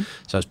Station. Mm-hmm.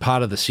 So as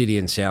part of the City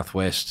and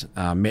Southwest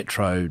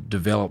metro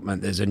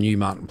development, there's a new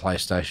Martin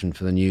Place station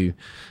for the new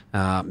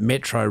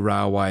metro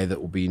railway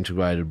that will be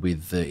integrated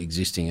with the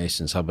existing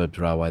Eastern Suburbs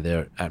Railway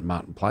there at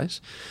Martin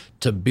Place.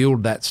 To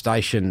build that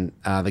station,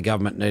 the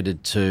government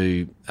needed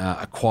to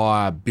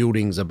acquire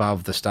buildings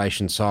above the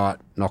station site,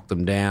 knock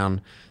them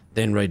down,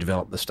 then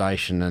redevelop the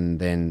station, and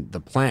then the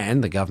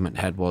plan the government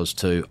had was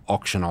to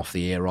auction off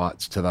the air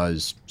rights to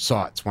those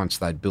sites once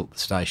they'd built the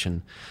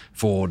station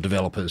for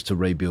developers to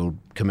rebuild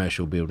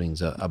commercial buildings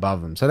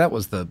above them. So that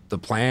was the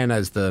plan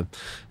as the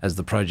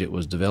project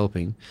was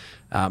developing.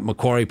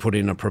 Macquarie put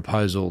in a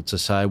proposal to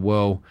say,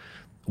 well,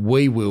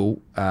 we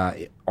will,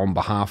 on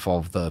behalf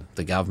of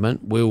the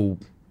government, will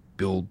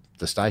build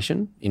the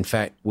station. In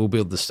fact, we'll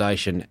build the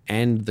station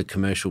and the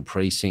commercial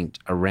precinct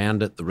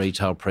around it, the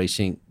retail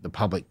precinct, the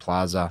public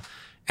plaza,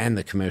 and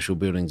the commercial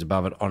buildings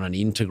above it on an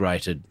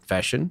integrated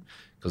fashion,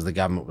 because the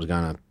government was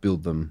going to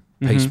build them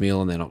piecemeal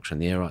and then auction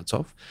the air rights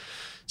off.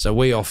 So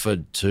we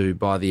offered to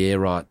buy the air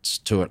rights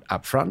to it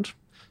up front,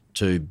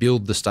 to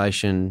build the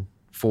station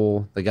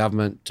for the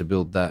government, to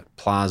build that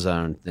plaza,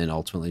 and then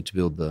ultimately to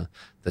build the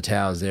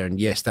towers there. And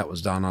yes, that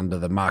was done under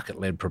the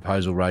market-led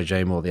proposal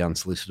regime, or the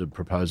unsolicited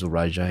proposal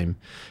regime,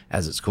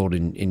 as it's called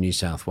in New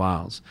South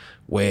Wales,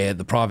 where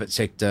the private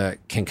sector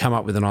can come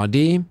up with an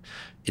idea.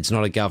 It's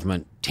not a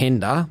government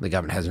tender. The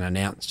government hasn't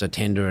announced a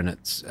tender, and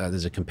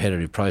there's a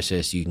competitive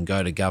process. You can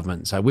go to government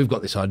and say, we've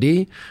got this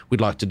idea,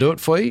 we'd like to do it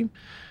for you.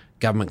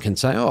 Government can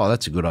say, oh,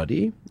 that's a good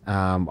idea.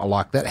 I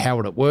like that. How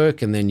would it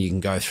work? And then you can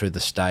go through the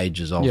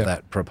stages of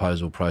that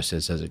proposal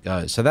process as it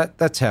goes. So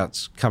that's how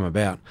it's come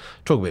about.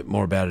 Talk a bit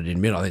more about it in a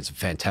minute. I think it's a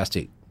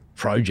fantastic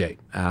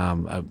project,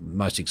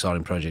 most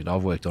exciting project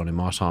I've worked on in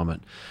my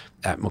time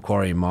at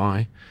Macquarie in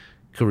my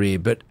career.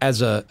 But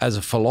as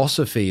a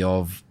philosophy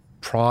of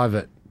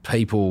private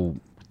people,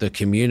 the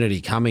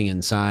community coming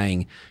and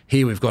saying,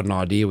 here, we've got an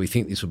idea, we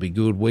think this will be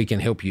good, we can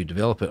help you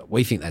develop it.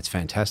 We think that's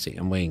fantastic,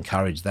 and we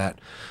encourage that,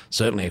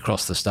 certainly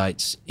across the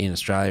states in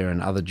Australia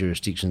and other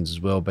jurisdictions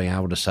as well, being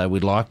able to say,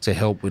 we'd like to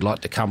help, we'd like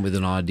to come with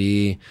an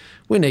idea.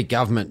 We need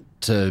government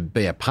to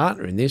be a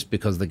partner in this,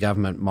 because the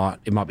government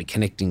might be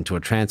connecting to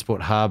a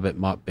transport hub, it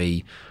might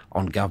be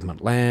on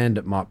government land,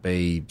 it might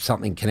be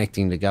something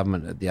connecting to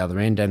government at the other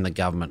end, and the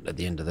government at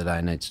the end of the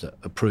day needs to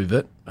approve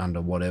it under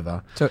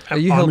whatever. So are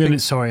you helping? I'm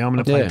going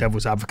to play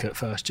devil's advocate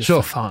first, just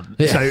for fun.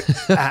 Yeah. So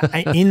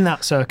in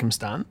that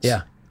circumstance,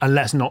 and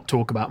let's not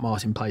talk about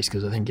Martin Place,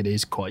 because I think it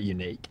is quite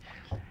unique.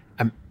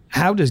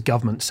 How does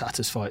government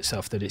satisfy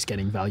itself that it's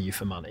getting value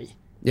for money?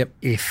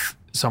 If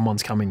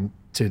someone's coming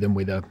to them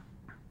with a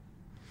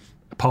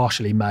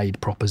partially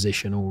made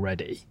proposition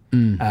already,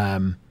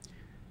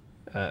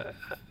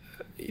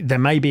 there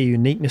may be a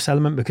uniqueness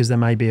element, because there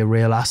may be a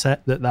real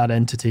asset that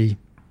entity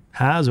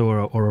has, or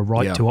a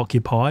right to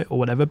occupy or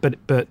whatever.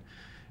 But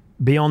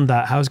beyond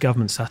that, how does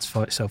government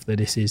satisfy itself that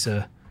this is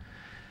a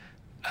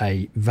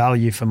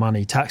value for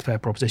money taxpayer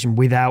proposition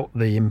without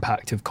the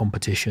impact of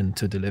competition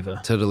to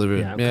deliver it?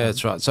 Yeah,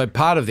 that's right. So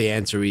part of the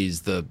answer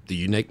is the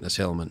uniqueness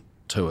element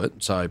to it.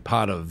 So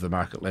part of the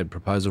market-led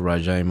proposal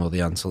regime, or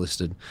the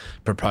unsolicited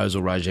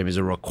proposal regime, is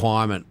a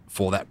requirement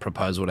for that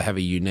proposal to have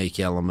a unique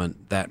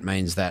element. That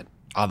means that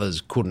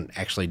others couldn't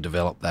actually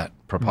develop that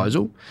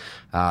proposal.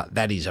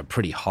 That is a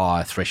pretty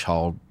high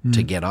threshold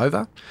to get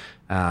over,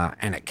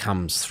 and it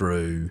comes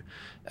through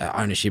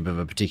ownership of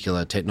a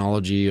particular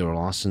technology or a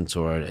license,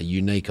 or a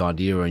unique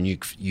idea, or a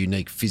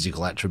unique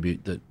physical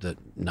attribute that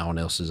no one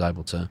else is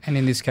able to. And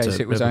in this case,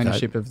 it was replicate.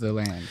 Ownership of the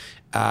land.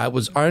 It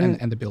was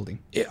and the building.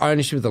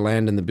 Ownership of the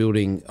land and the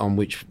building on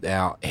which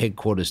our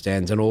headquarters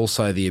stands, and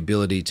also the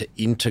ability to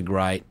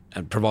integrate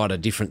and provide a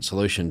different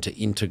solution to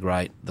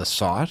integrate the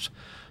site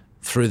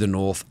through the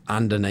north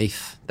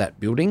underneath that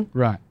building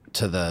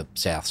to the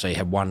south. So you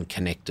have one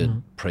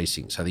connected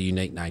precinct. So the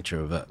unique nature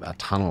of a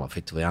tunnel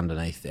effectively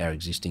underneath our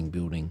existing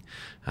building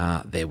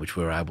there, which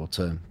we're able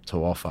to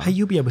offer. Hey,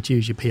 you'll be able to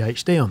use your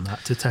PhD on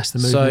that to test the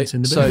movements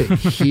in the building.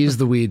 So here's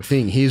the weird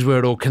thing. Here's where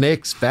it all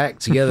connects back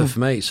together for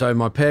me. So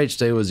my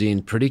PhD was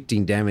in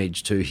predicting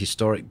damage to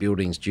historic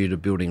buildings due to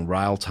building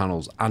rail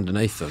tunnels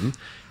underneath them.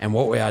 And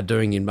what we are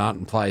doing in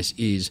Martin Place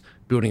is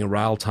building a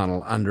rail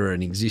tunnel under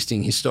an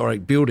existing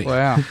historic building.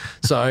 Wow.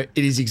 So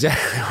it is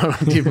exactly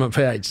what I did my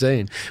PhD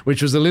in,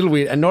 which was a little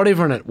weird. And not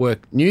everyone at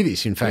work knew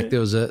this. In fact,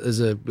 there's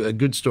a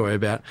good story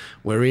about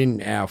we're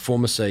in our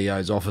former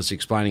CEO's office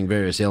explaining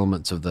various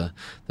elements of the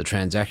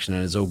transaction,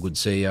 and as all good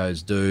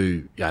CEOs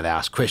do, they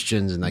ask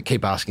questions and they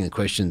keep asking the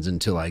questions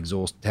until they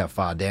exhaust how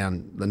far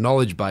down the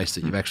knowledge base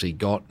that you've actually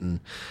got. And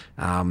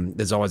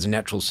there's always a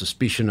natural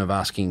suspicion of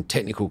asking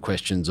technical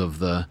questions of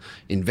the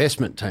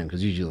investment team,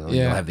 because usually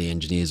you'll have the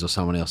engineers or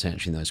someone else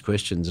answering those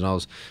questions. And I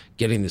was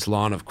getting this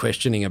line of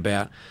questioning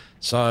about,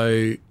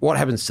 so what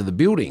happens to the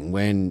building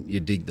when you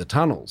dig the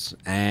tunnels,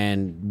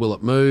 and will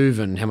it move,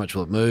 and how much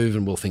will it move,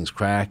 and will things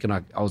crack? And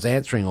I was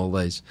answering all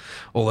these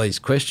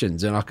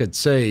questions, and I could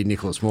see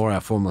Nicholas Moore,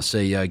 our former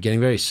CEO, getting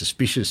very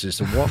suspicious as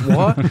to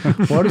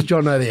why does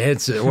John know the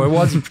answer, or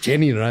why is he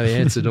pretending to know the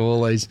answer to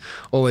all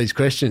these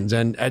questions?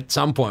 And at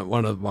some point,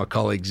 one of my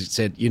colleagues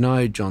said,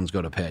 John's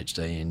got a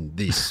PhD in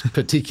this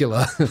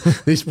particular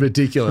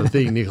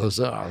thing. Nicholas,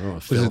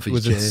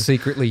 was it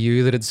secretly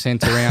you that had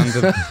sent around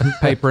the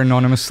paper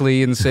anonymously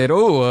and said,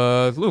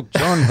 look,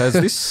 John has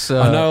this.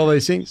 I know all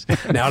these things.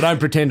 Now, I don't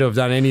pretend to have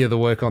done any of the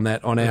work on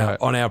that on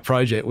our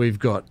project. We've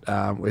got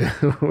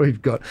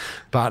we've got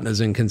partners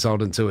and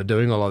consultants who are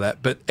doing all of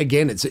that. But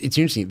again, it's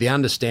interesting. The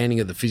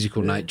understanding of the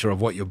physical nature of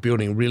what you're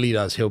building really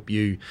does help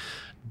you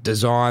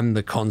design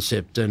the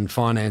concept and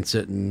finance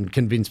it and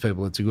convince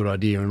people it's a good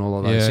idea and all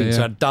of those things.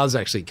 So it does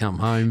actually come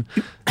home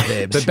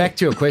there. But back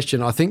to your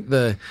question, I think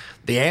the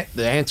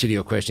answer to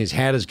your question is,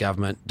 how does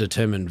government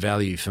determine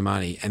value for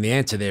money? And the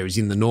answer there is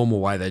in the normal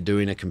way they do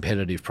in a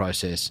competitive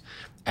process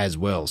as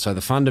well. So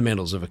the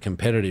fundamentals of a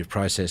competitive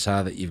process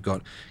are that you've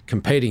got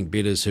competing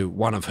bidders,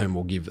 one of whom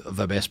will give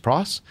the best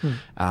price,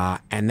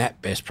 and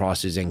that best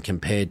price is then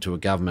compared to a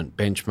government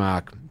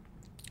benchmark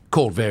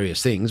called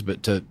various things,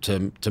 but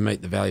to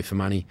meet the value for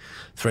money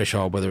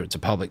threshold, whether it's a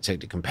public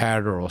sector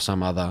comparator or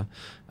some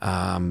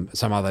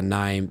other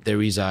name,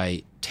 there is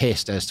a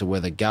test as to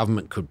whether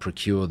government could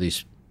procure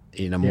this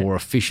in a more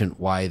efficient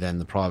way than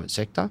the private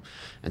sector.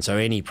 And so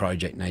any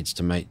project needs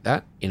to meet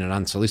that. In an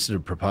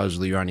unsolicited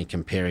proposal, you're only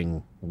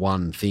comparing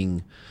one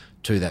thing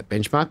to that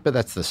benchmark, but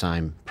that's the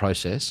same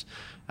process.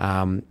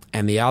 And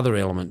the other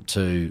element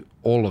to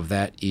all of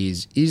that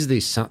is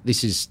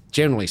this is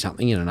generally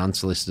something in an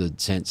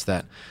unsolicited sense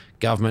that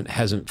government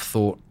hasn't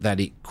thought that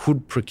it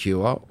could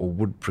procure or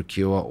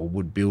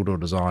would build or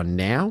design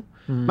now.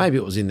 Maybe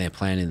it was in their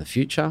plan in the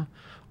future,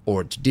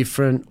 or it's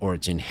different, or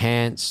it's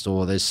enhanced,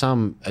 or there's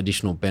some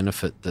additional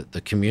benefit that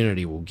the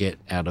community will get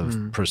out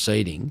of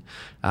proceeding.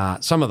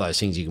 Some of those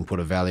things you can put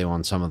a value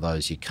on, some of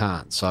those you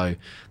can't. So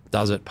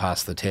does it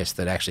pass the test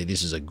that actually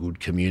this is a good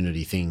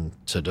community thing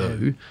to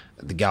do?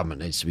 The government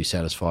needs to be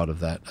satisfied of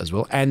that as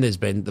well. And there's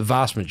been the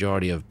vast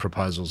majority of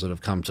proposals that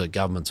have come to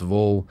governments of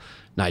all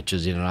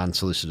natures in an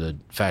unsolicited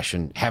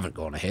fashion haven't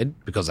gone ahead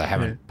because they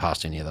haven't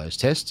passed any of those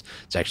tests.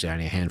 It's actually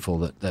only a handful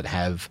that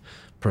have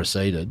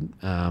proceeded.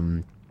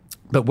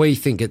 But we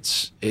think it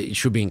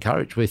should be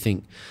encouraged. We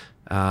think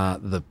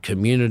the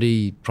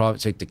community,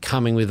 private sector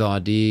coming with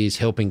ideas,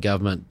 helping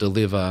government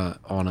deliver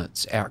on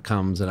its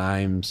outcomes and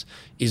aims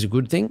is a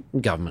good thing.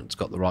 Government's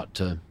got the right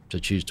to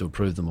choose to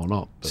approve them or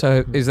not. But,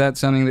 so is that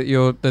something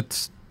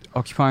that's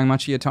occupying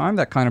much of your time,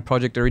 that kind of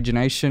project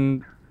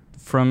origination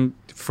from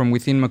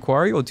within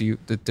Macquarie, or do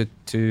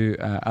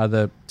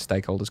other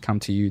stakeholders come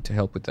to you to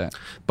help with that?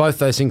 Both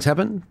those things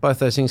happen.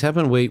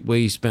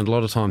 We spend a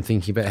lot of time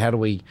thinking about how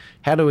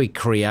do we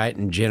create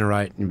and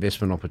generate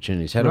investment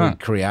opportunities? How do we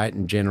create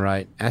and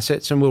generate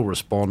assets? And we'll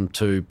respond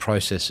to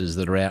processes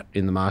that are out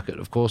in the market.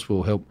 Of course,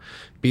 we'll help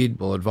bid,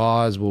 we'll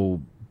advise,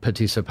 we'll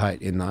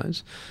participate in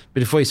those.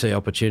 But if we see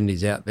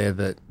opportunities out there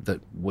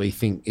that we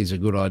think is a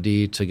good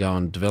idea to go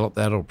and develop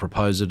that or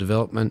propose a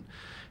development,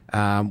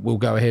 we'll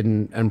go ahead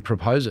and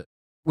propose it.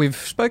 We've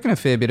spoken a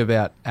fair bit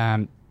about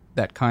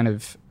that kind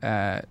of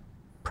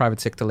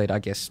private sector-led, I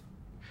guess,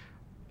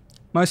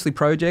 mostly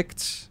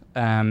projects,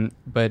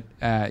 but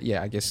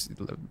I guess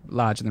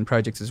larger than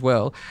projects as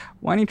well.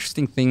 One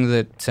interesting thing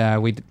that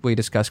we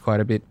discuss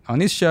quite a bit on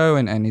this show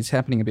and is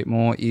happening a bit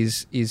more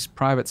is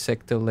private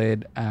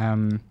sector-led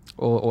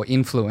or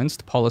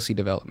influenced policy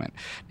development.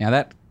 Now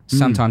that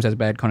sometimes has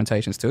bad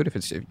connotations to it if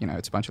it's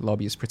it's a bunch of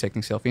lobbyists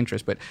protecting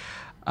self-interest, but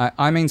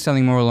I mean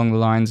something more along the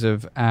lines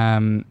of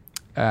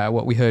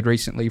what we heard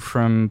recently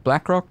from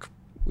BlackRock,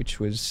 which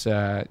was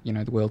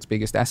the world's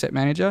biggest asset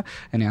manager,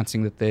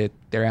 announcing that they're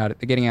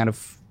getting out of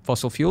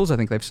fossil fuels. I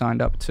think they've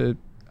signed up to,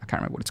 I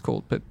can't remember what it's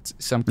called, but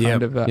some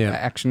kind of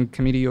action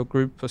committee or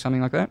group or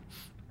something like that.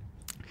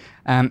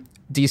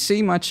 Do you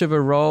see much of a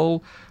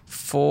role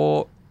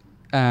for,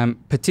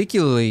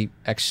 particularly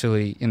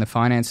actually in the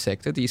finance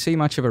sector, do you see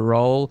much of a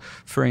role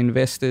for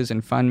investors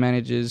and fund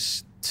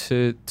managers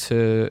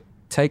to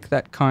take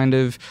that kind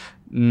of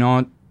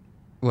I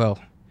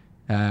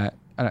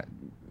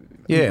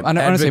don't want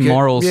to say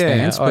moral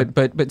stance,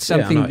 but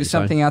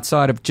something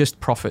outside of just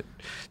profit.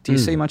 Do you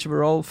see much of a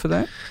role for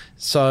that?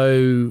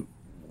 So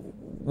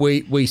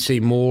we see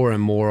more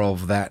and more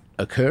of that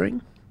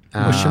occurring.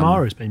 Well,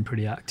 Shamara's been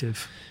pretty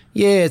active.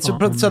 Yeah, so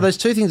those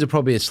two things are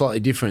probably slightly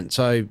different.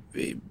 So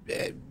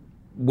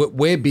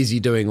we're busy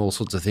doing all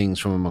sorts of things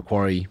from a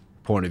Macquarie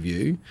point of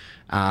view.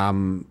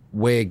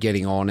 We're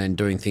getting on and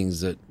doing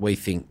things that we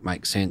think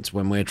make sense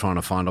when we're trying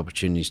to find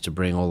opportunities to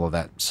bring all of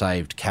that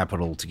saved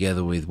capital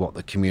together with what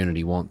the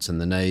community wants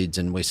and the needs,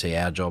 and we see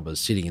our job as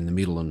sitting in the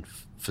middle and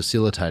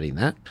facilitating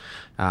that,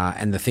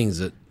 and the things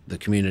that the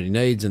community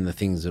needs and the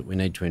things that we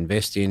need to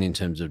invest in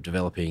terms of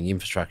developing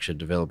infrastructure,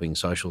 developing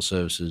social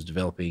services,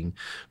 developing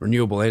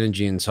renewable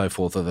energy and so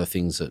forth are the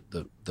things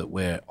that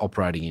we're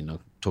operating in.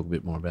 I'll talk a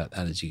bit more about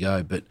that as you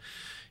go. But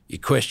your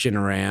question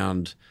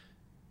around,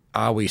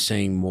 are we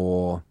seeing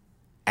more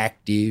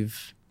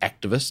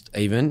activist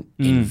even,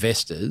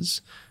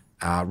 investors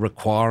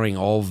requiring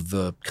of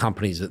the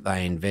companies that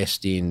they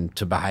invest in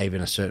to behave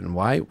in a certain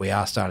way? We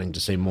are starting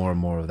to see more and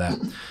more of that.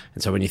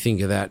 And so when you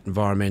think of that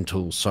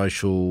environmental,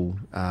 social,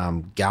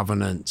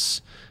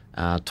 governance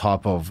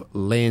type of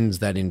lens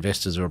that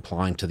investors are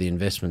applying to the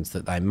investments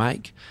that they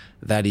make,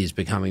 that is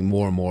becoming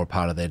more and more a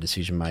part of their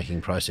decision-making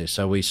process.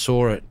 So we've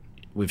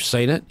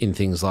seen it in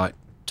things like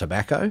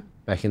tobacco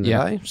back in the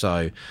day.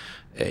 So,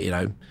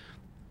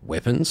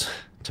 weapons,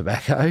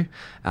 tobacco.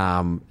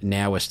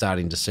 Now we're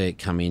starting to see it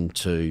come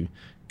into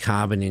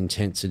carbon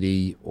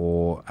intensity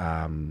or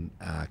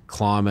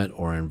climate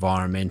or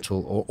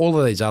environmental or all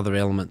of these other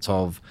elements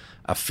of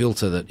a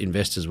filter that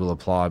investors will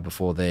apply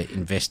before they're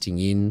investing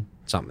in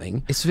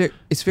something. It's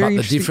very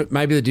interesting.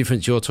 Maybe the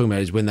difference you're talking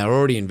about is when they're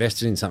already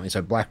invested in something.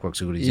 So BlackRock's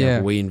a good example.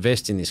 Yeah. We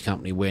invest in this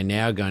company. We're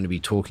now going to be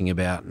talking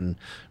about and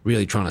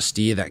really trying to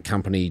steer that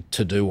company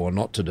to do or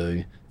not to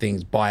do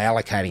things by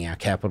allocating our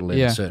capital in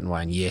a certain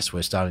way. And yes,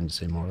 we're starting to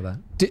see more of that.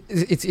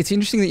 It's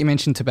interesting that you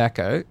mentioned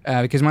tobacco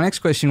because my next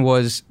question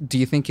was, do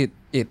you think it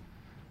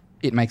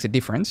makes a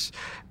difference?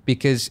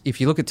 Because if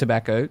you look at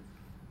tobacco,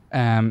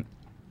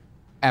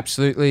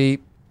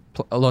 absolutely,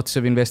 lots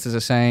of investors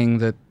are saying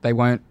that they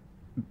won't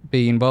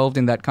be involved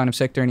in that kind of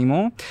sector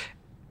anymore,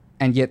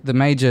 and yet the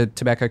major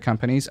tobacco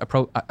companies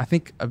are I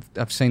think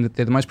I've seen that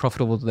they're the most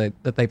profitable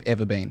that they've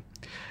ever been,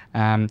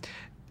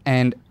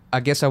 and I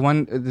guess I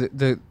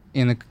wonder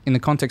in the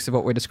context of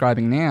what we're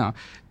describing now,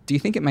 do you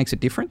think it makes a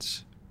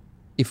difference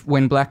if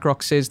when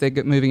BlackRock says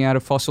they're moving out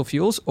of fossil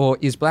fuels, or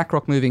is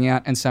BlackRock moving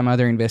out and some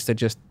other investor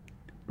just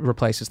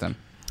replaces them?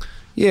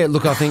 Yeah,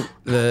 look, I think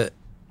the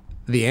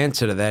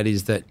answer to that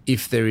is that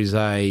if there is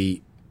a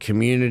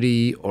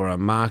community or a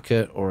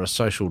market or a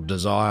social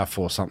desire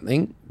for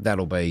something,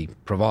 that'll be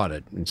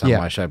provided in some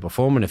way, shape or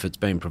form. And if it's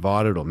being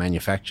provided or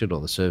manufactured or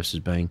the service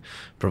is being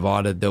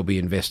provided, there'll be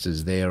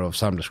investors there of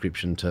some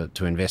description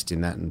to invest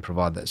in that and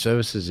provide that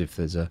services if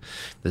there's an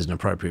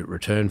appropriate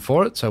return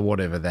for it. So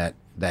whatever that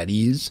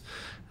is,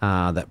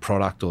 that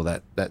product or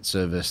that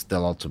service,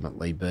 there'll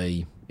ultimately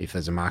be, if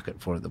there's a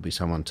market for it, there'll be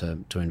someone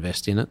to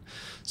invest in it.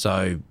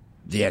 So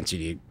the answer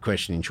to your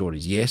question in short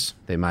is yes,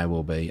 there may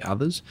well be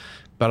others.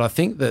 But I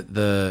think that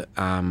the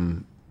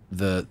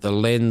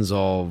lens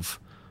of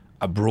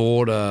a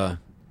broader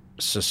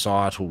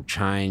societal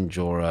change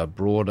or a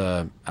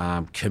broader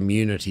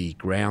community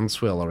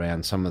groundswell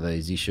around some of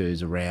these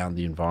issues around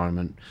the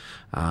environment,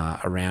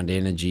 around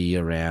energy,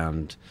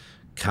 around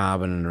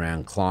carbon and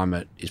around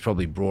climate is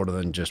probably broader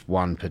than just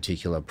one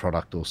particular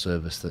product or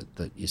service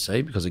that you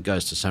see, because it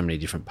goes to so many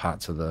different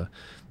parts of the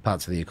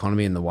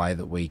economy and the way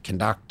that we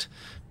conduct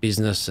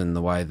business and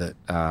the way that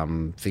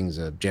things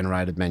are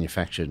generated,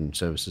 manufactured and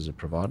services are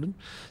provided.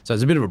 So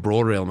there's a bit of a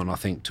broader element, I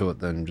think, to it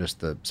than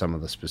just some of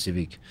the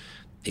specific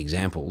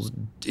examples.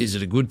 Is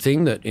it a good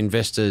thing that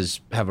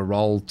investors have a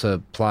role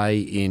to play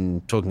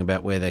in talking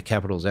about where their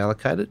capital is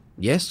allocated?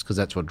 Yes, because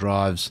that's what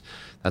drives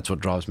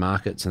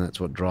markets and that's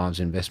what drives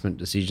investment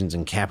decisions,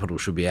 and capital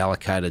should be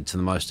allocated to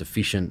the most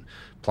efficient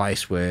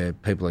place where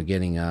people are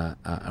getting a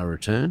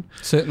return.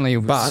 Certainly,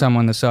 but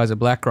someone the size of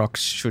BlackRock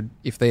should,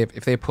 if they're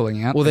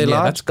pulling out, well, they're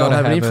large, they'll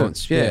have an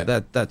influence.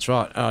 That's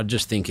right. I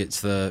just think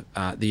it's the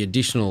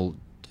additional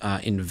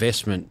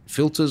investment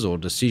filters or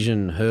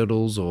decision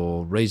hurdles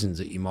or reasons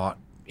that you might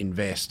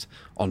invest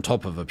on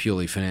top of a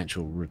purely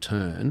financial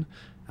return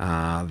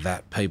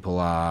that people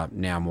are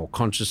now more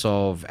conscious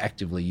of,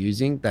 actively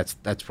using. That's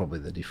probably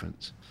the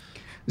difference.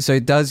 So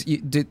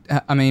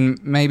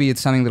maybe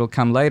it's something that'll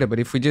come later, but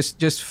if we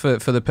just for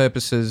the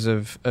purposes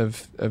of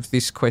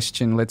this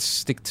question, let's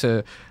stick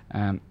to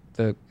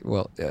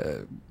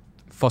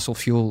fossil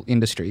fuel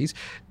industries.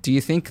 Do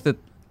you think that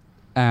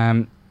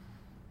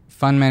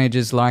fund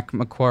managers like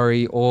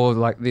Macquarie or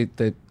like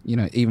the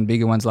even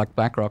bigger ones like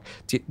BlackRock,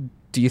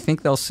 do you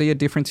think they'll see a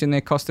difference in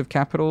their cost of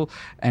capital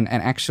and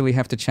actually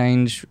have to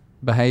change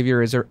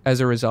behaviour as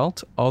a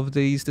result of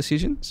these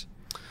decisions?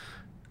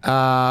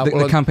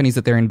 The companies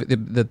that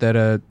that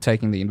are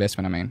taking the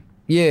investment, I mean.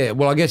 Yeah,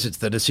 well, I guess it's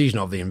the decision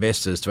of the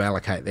investors to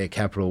allocate their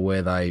capital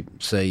where they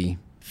see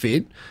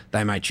fit.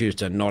 They may choose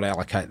to not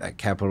allocate that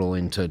capital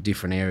into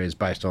different areas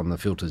based on the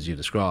filters you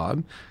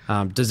describe.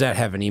 Does that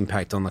have an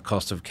impact on the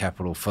cost of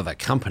capital for the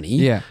company?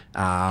 Yeah.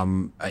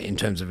 In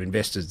terms of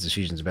investors'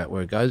 decisions about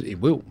where it goes,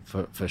 it will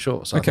for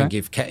sure. So I think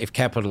if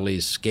capital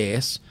is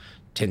scarce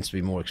tends to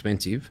be more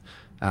expensive.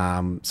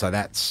 So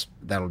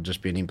that'll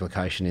just be an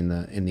implication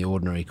in the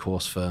ordinary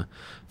course for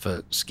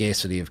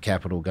scarcity of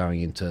capital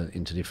going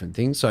into different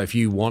things. So if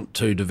you want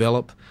to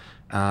develop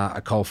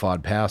a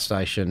coal-fired power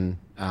station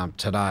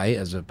today,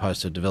 as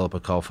opposed to develop a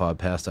coal-fired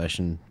power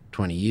station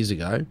 20 years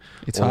ago,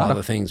 it's all harder.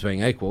 other things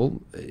being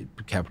equal,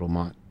 capital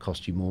might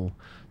cost you more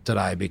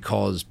today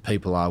because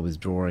people are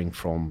withdrawing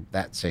from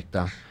that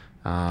sector.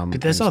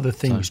 But there's other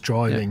things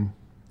driving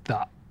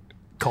that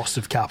cost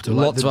of capital,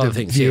 Lots of other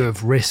things, view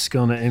of risk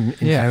on it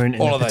inherent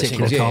in all a of those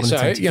particular things. carbon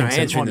So, intensive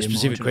answering the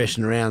specific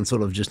question around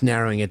sort of just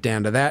narrowing it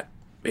down to that,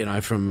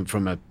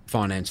 from a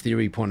finance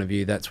theory point of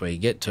view, that's where you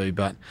get to.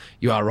 But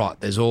you are right.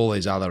 There's all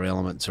these other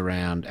elements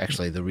around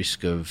actually the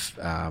risk of,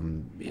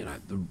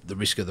 the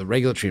risk of the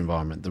regulatory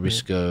environment, the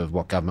risk of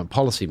what government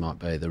policy might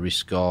be, the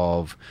risk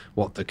of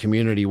what the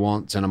community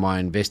wants, and am I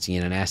investing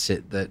in an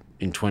asset that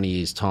in 20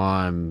 years'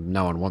 time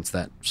no one wants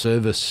that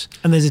service?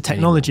 And there's a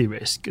technology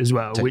risk as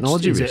well,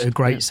 Technology which is risk, a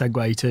great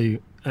segue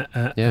to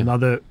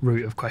another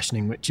route of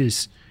questioning, which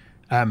is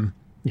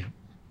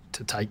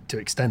to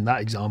extend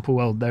that example.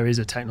 Well, there is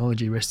a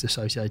technology risk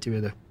associated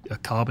with a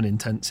carbon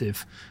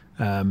intensive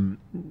energy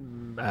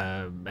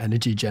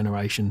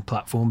generation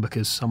platform,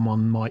 because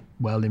someone might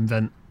well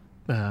invent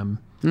a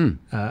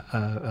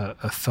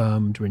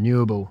firmed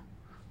renewable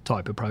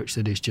type approach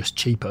that is just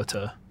cheaper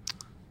to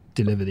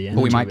deliver the energy.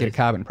 Or we might get a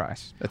carbon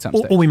price at some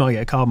stage. Or we might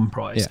get a carbon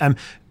price. Yeah.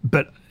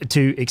 But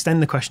to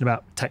extend the question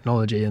about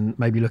technology and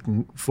maybe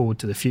looking forward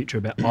to the future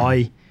a bit,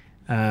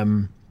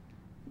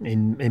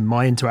 in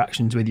my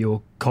interactions with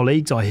your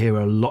colleagues, I hear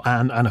a lot,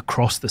 and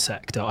across the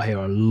sector, I hear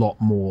a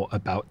lot more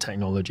about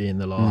technology in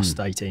the last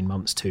 18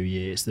 months, 2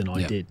 years than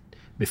I did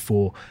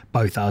before,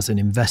 both as an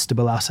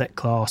investable asset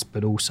class,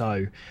 but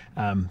also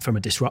from a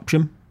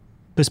disruption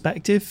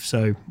perspective.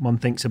 So one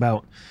thinks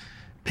about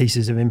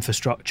pieces of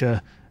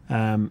infrastructure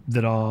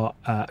that are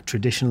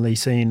traditionally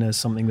seen as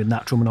something with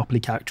natural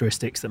monopoly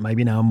characteristics that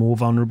maybe now are more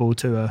vulnerable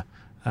to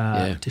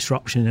a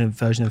disruption and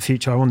version of the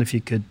future. I wonder if you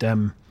could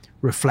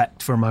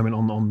reflect for a moment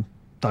on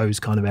those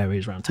kind of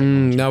areas around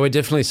technology. No, we're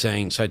definitely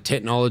seeing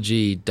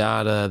technology,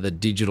 data, the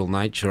digital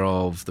nature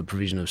of the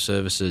provision of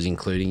services,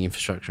 including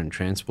infrastructure and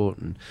transport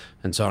and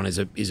so on, is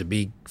a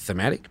big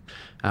thematic.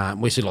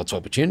 We see lots of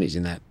opportunities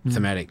in that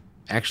thematic,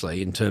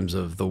 actually, in terms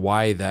of the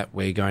way that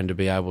we're going to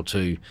be able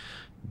to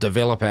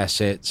develop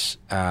assets,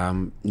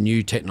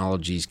 new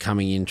technologies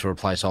coming in to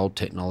replace old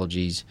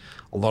technologies.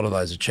 A lot of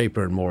those are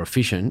cheaper and more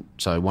efficient.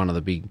 So one of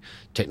the big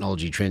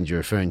technology trends you're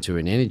referring to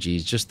in energy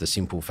is just the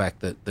simple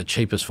fact that the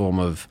cheapest form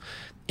of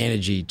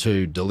energy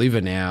to deliver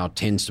now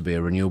tends to be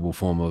a renewable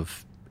form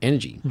of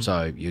energy.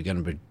 So you're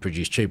going to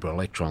produce cheaper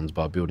electrons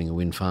by building a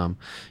wind farm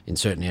in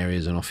certain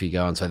areas, and off you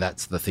go. And so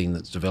that's the thing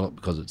that's developed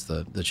because it's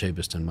the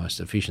cheapest and most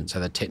efficient.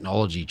 So the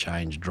technology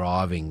change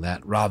driving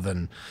that, rather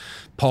than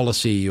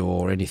policy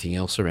or anything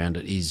else around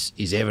it,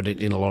 is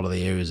evident in a lot of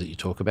the areas that you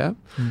talk about.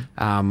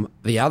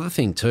 The other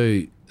thing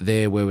too,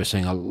 there where we're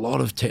seeing a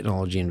lot of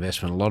technology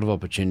investment, a lot of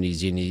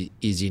opportunities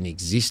is in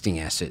existing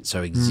assets,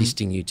 so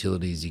existing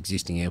utilities,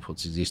 existing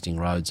airports, existing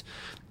roads,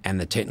 and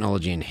the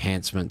technology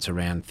enhancements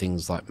around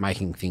things like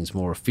making things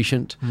more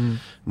efficient,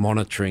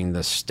 monitoring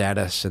the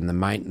status and the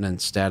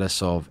maintenance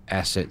status of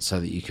assets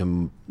so that you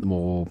can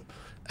more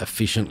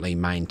efficiently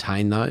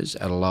maintain those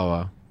at a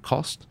lower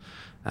cost,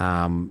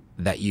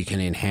 that you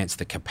can enhance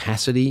the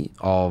capacity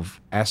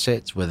of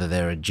assets, whether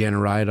they're a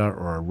generator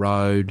or a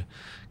road.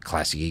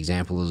 Classic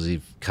example is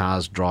if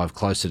cars drive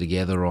closer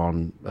together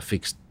on a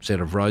fixed set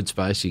of road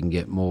space, you can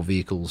get more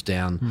vehicles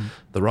down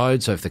the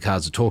road. So if the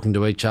cars are talking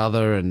to each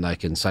other and they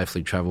can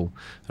safely travel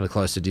at a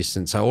closer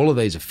distance. So all of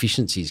these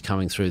efficiencies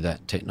coming through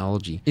that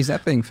technology. Is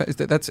that being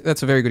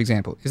that's a very good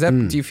example. Is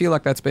that do you feel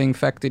like that's being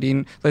factored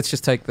in? Let's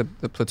just take the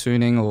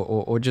platooning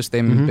or just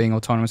them being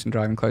autonomous and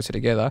driving closer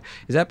together.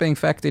 Is that being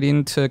factored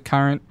into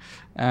current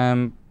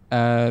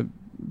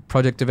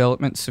project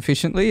development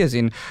sufficiently? As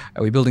in,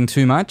 are we building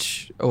too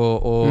much,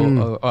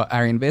 or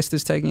are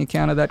investors taking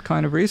account of that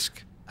kind of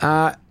risk? They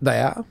are,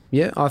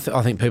 yeah. I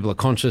think people are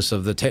conscious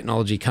of the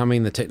technology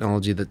coming, the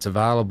technology that's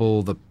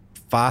available, the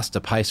faster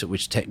pace at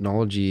which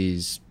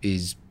technology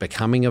is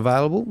becoming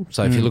available.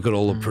 So if you look at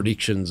all the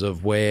predictions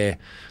of where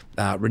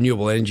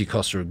renewable energy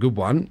costs are a good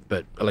one,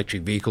 but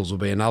electric vehicles will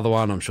be another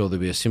one. I'm sure there'll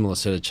be a similar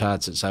set of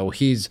charts that say, well,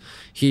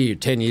 here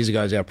 10 years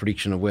ago is our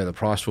prediction of where the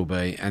price will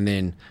be, and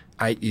then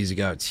 8 years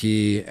ago it's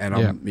here, and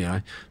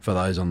I'm, for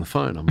those on the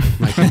phone, I'm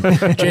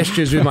making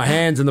gestures with my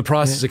hands, and the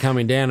prices are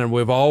coming down, and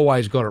we've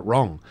always got it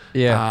wrong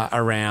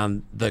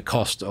around the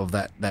cost of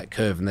that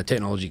curve, and the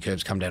technology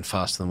curves come down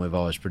faster than we've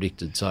always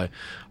predicted. So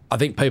I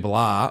think people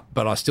are,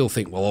 but I still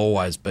think we'll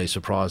always be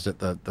surprised at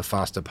the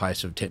faster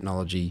pace of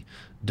technology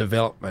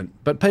development.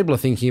 But people are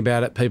thinking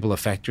about it, people are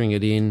factoring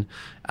it in.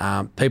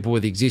 People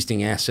with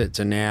existing assets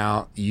are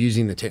now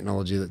using the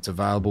technology that's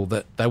available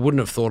that they wouldn't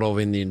have thought of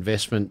in the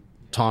investment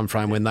time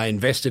frame when they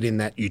invested in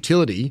that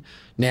utility.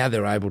 Now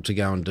they're able to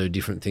go and do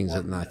different things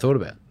than they thought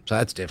about. So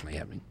that's definitely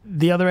happening.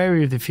 The other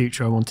area of the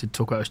future I wanted to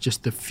talk about is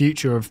just the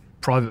future of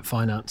private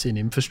finance in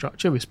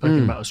infrastructure. We've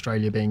spoken about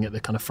Australia being at the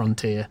kind of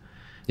frontier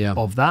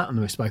of that. And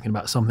we've spoken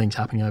about some things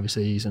happening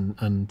overseas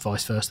and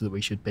vice versa that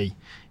we should be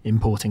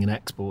importing and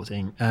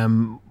exporting.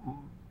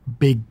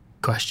 Big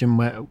question,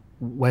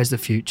 where's the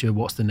future?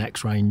 What's the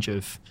next range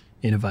of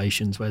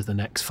innovations? Where's the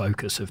next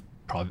focus of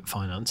private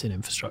finance in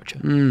infrastructure?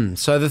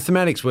 So the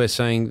thematics we're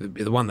seeing,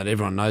 the one that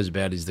everyone knows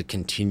about is the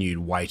continued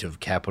weight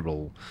of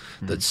capital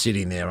that's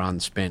sitting there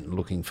unspent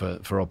looking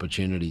for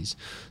opportunities.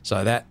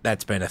 So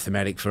that's been a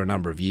thematic for a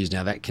number of years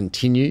now. That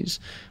continues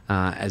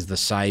as the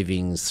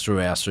savings through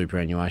our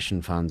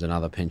superannuation funds and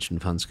other pension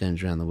fund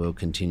schemes around the world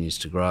continues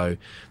to grow.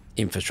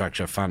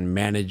 Infrastructure fund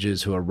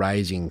managers who are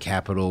raising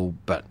capital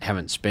but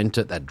haven't spent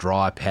it, that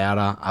dry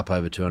powder, up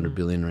over 200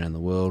 billion around the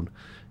world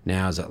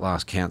now as at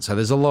last count. So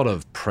there's a lot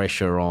of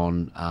pressure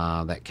on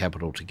that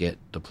capital to get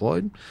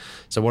deployed.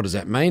 So what does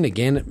that mean?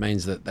 Again, it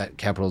means that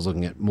capital is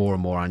looking at more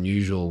and more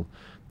unusual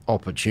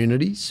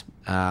opportunities.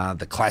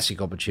 The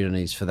classic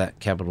opportunities for that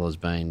capital has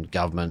been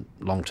government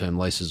long-term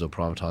leases or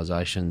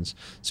privatisations.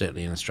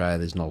 Certainly in Australia,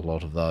 there's not a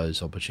lot of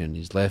those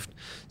opportunities left.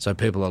 So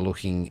people are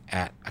looking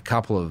at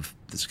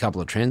there's a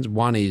couple of trends.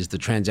 One is the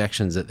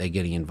transactions that they're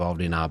getting involved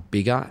in are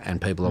bigger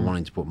and people are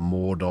wanting to put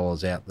more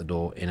dollars out the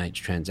door in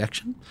each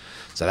transaction.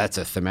 So that's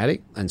a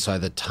thematic. And so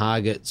the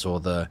targets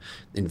or the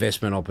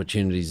investment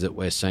opportunities that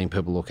we're seeing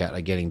people look at are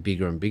getting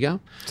bigger and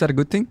bigger. Is that a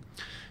good thing?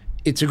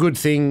 It's a good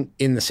thing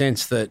in the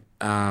sense that,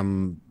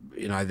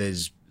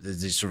 there's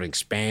this sort of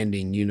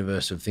expanding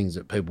universe of things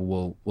that people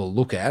will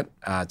look at.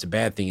 It's a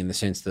bad thing in the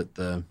sense that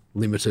the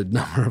limited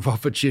number of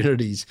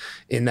opportunities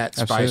in that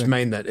space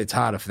mean that it's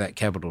harder for that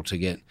capital to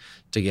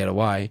get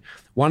away.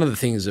 One of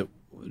the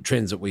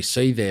trends that we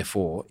see,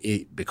 therefore,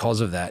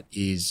 because of that,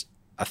 is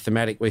a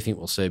thematic we think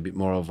we'll see a bit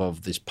more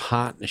of this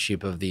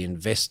partnership of the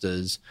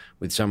investors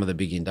with some of the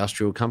big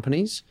industrial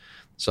companies.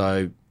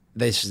 So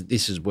this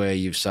is where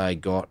you've, say,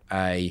 got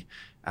a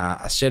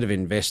set of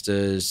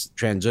investors.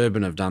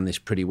 Transurban have done this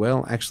pretty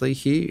well, actually,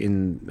 here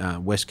in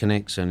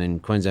WestConnex and in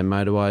Queensland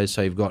Motorways.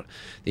 So you've got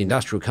the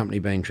industrial company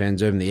being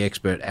Transurban, the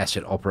expert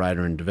asset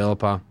operator and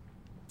developer.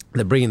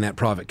 They're bringing that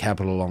private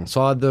capital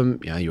alongside them,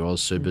 your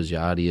AusSupers,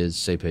 your Ardias,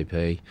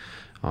 CPP,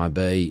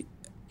 IB,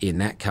 in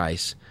that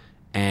case.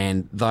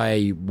 And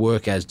they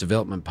work as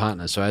development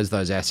partners. So as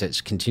those assets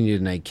continue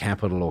to need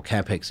capital or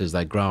CapEx as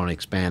they grow and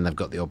expand, they've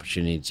got the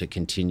opportunity to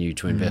continue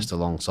to invest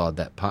alongside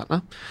that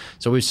partner.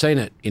 So we've seen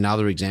it in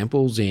other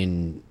examples,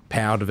 in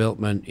power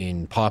development,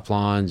 in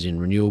pipelines, in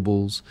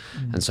renewables.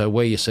 And so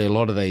where you see a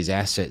lot of these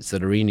assets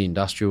that are in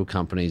industrial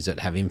companies that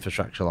have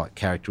infrastructure-like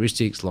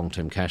characteristics,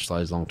 long-term cash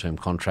flows, long-term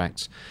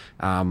contracts,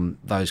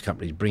 those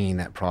companies bringing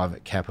that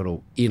private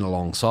capital in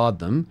alongside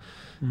them,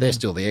 they're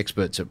still the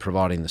experts at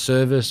providing the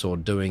service or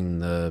doing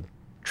the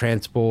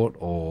transport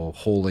or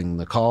hauling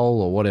the coal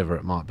or whatever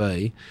it might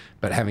be,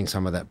 but having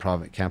some of that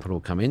private capital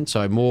come in.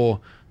 So more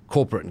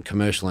corporate and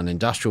commercial and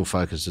industrial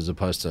focus as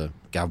opposed to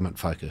government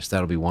focus.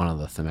 That'll be one of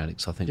the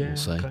thematics I think we'll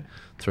see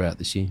throughout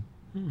this year.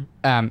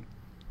 In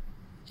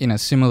a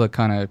similar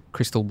kind of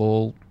crystal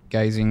ball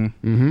gazing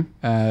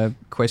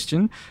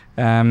question,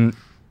 I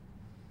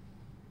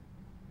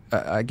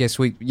guess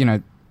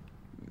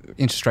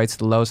interest rates are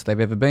the lowest they've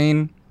ever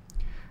been.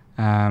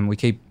 We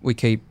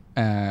keep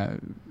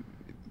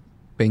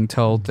being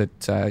told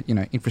that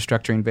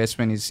infrastructure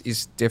investment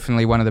is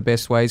definitely one of the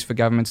best ways for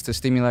governments to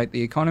stimulate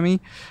the economy,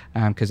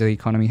 because the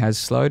economy has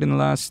slowed in the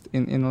last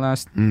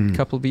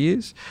couple of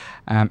years,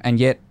 and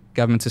yet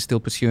governments are still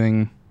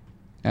pursuing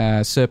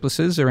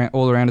surpluses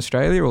all around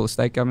Australia, all the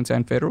state governments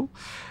and federal.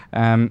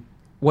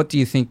 What do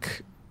you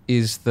think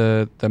is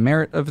the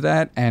merit of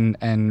that,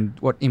 and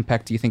what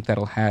impact do you think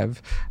that'll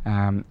have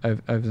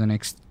over the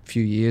next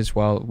few years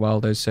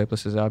while those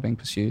surpluses are being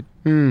pursued?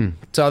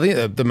 So I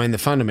think the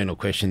fundamental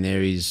question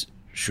there is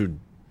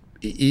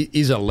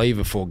a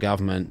lever for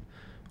government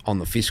on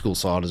the fiscal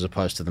side as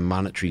opposed to the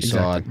monetary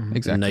side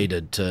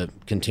needed to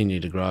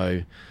continue to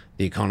grow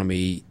the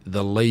economy.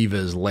 The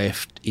levers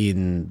left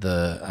in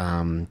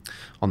the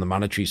on the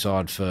monetary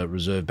side for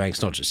reserve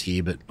banks, not just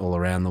here but all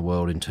around the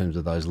world, in terms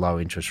of those low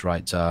interest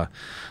rates,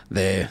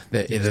 they're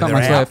either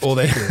out or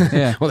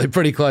they're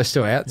pretty close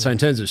to out. So in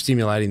terms of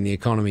stimulating the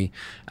economy,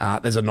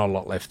 there's not a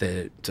lot left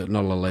there,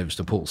 not a lot of levers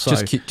to pull. So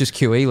just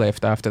QE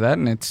left after that,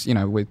 and it's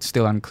we're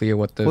still unclear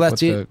what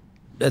the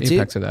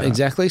impacts of that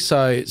exactly.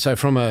 So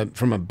from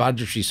a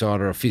budgetary side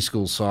or a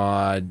fiscal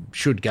side,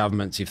 should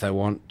governments, if they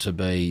want to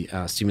be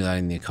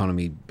stimulating the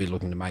economy, be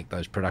looking to make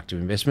those productive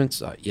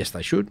investments? Yes,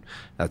 they should.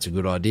 That's a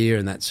good idea,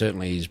 and that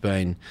certainly has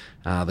been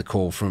the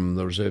call from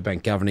the Reserve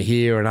Bank Governor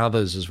here and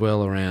others as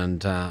well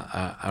around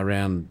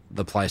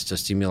the place to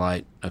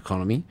stimulate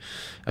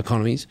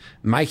economies.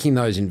 Making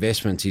those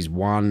investments is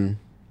one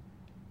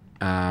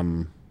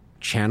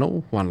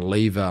channel, one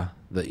lever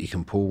that you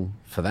can pull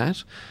for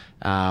that.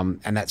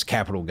 And that's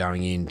capital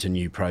going into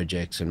new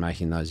projects and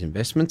making those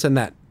investments, and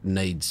that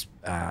needs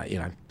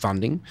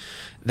funding.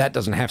 That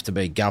doesn't have to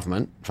be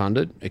government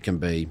funded. It can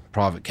be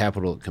private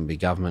capital. It can be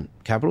government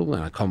capital,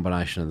 and a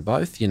combination of the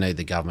both. You need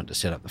the government to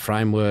set up the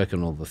framework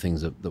and all the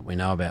things that we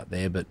know about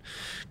there, but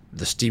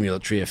the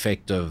stimulatory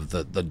effect of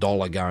the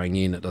dollar going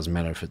in, it doesn't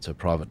matter if it's a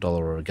private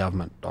dollar or a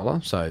government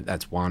dollar. So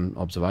that's one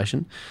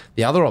observation.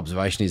 The other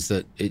observation is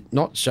that it's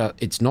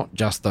not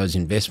just those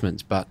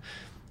investments, but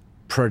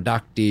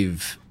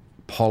productive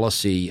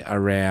policy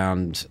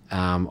around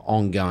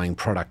ongoing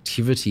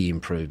productivity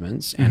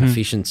improvements and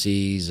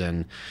efficiencies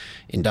and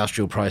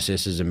industrial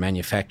processes and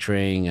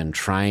manufacturing and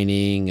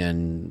training,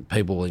 and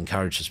people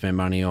encouraged to spend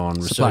money on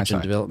research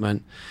and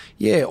development.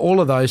 Yeah,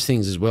 all of those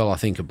things as well, I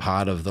think, are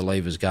part of the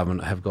levers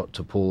government have got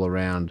to pull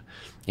around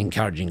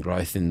encouraging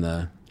growth in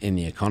the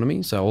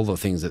economy. So all the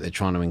things that they're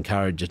trying to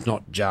encourage, it's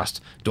not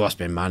just do I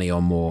spend money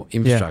on more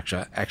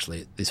infrastructure. Yeah.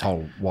 Actually, this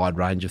whole wide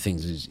range of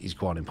things is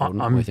quite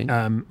important, I think.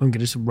 I'm going to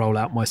just roll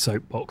out my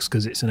soapbox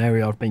because it's an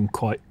area I've been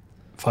quite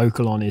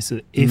vocal on, is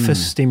that if a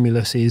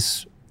stimulus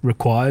is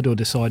required or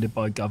decided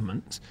by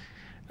governments,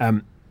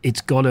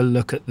 it's got to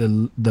look at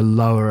the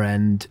lower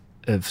end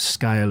of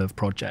scale of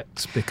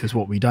projects, because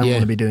what we don't want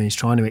to be doing is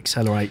trying to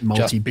accelerate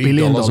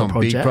multi-billion-dollar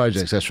projects. Big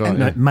projects, that's right.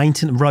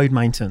 Road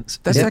maintenance.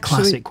 That's a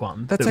classic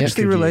one. That's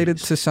actually related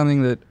to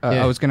something that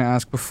I was going to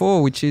ask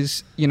before, which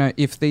is,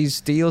 if these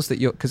deals that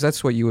because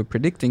that's what you were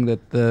predicting,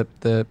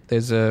 that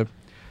there's a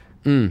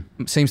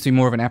seems to be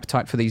more of an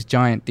appetite for these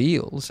giant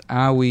deals.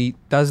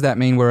 Does that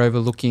mean we're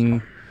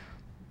overlooking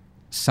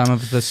some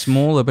of the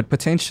smaller but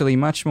potentially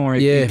much more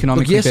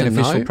economically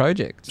beneficial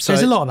projects? So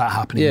there's a lot of that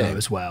happening though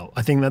as well.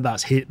 I think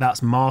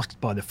that's masked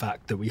by the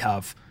fact that we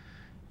have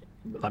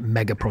like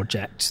mega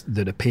projects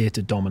that appear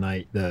to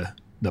dominate the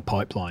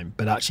pipeline,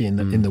 but actually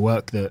in the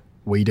work that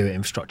we do at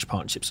Infrastructure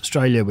Partnerships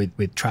Australia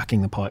with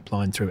tracking the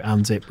pipeline through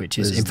ANZIP, which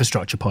is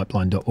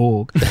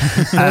infrastructurepipeline.org.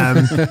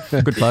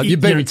 Good plug. You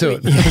beat me to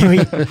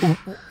it.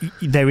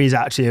 There is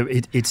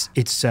actually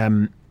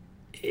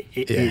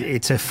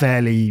it's a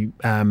fairly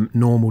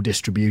normal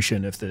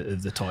distribution of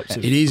the types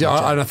of. It is,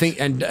 projects. and I think,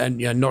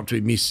 and not to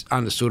be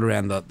misunderstood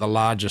around the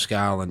larger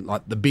scale, and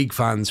like the big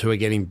funds who are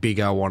getting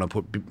bigger want to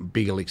put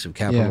bigger licks of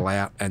capital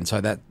out, and so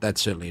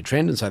that's certainly a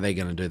trend, and so they're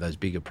going to do those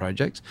bigger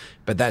projects,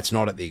 but that's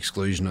not at the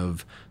exclusion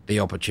of the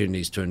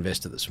opportunities to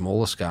invest at the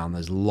smaller scale, and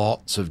there's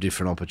lots of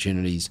different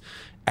opportunities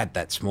at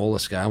that smaller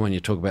scale when you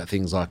talk about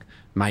things like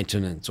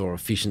maintenance or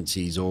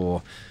efficiencies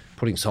or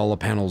putting solar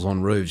panels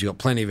on roofs. You've got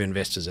plenty of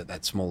investors at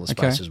that smaller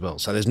space as well.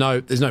 So there's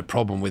no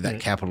problem with that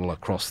capital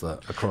across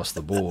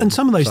the board. And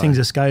some of those things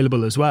are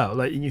scalable as well.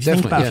 Like if you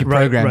think about if you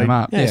program them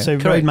up. So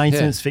road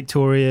maintenance,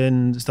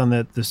 Victorian's done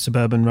the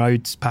suburban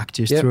roads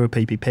packages through a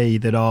PPP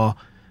that are.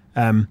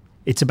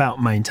 It's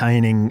about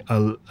maintaining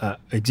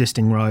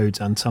existing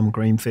roads and some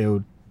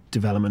greenfield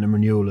development and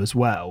renewal as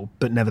well,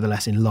 but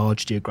nevertheless in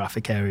large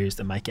geographic areas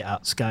that make it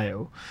at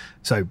scale.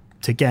 So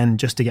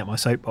just to get my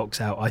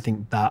soapbox out, I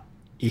think that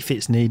if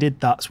it's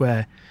needed, that's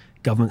where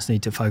governments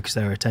need to focus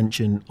their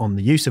attention on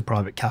the use of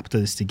private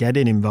capital, is to get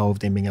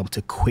involved in being able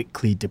to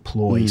quickly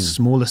deploy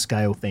smaller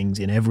scale things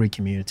in every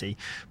community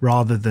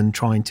rather than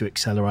trying to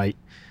accelerate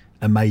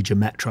a major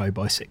metro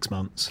by 6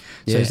 months.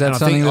 So is that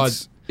something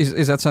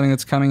is that something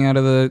that's coming out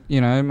of the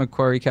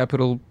Macquarie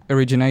Capital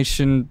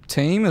origination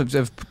team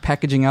of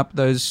packaging up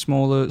those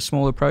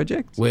smaller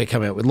projects? We're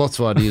coming out with lots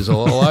of ideas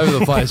all over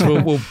the place.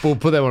 We'll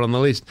put that one on the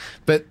list.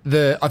 But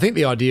I think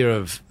the idea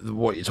of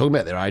what you're talking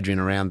about there, Adrian,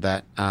 around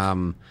that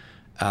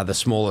the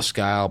smaller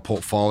scale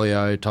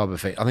portfolio type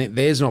of thing, I think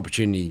there's an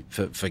opportunity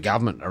for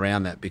government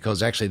around that,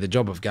 because actually the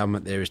job of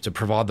government there is to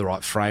provide the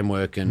right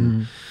framework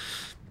and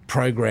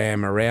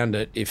program around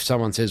it. If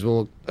someone says,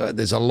 well,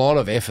 there's a lot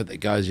of effort that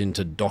goes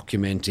into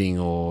documenting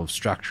or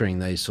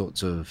structuring these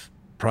sorts of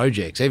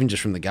projects, even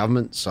just from the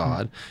government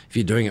side. If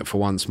you're doing it for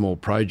one small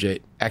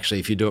project, actually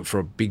if you do it for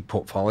a big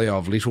portfolio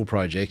of little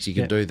projects, you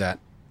can do that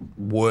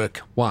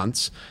work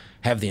once,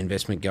 have the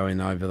investment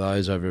going over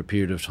those over a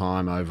period of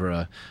time, over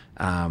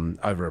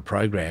a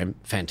program.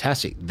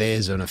 Fantastic.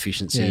 There's an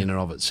efficiency in and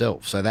of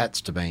itself. So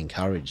that's to be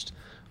encouraged,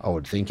 I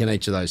would think, and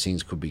each of those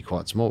things could be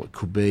quite small. It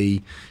could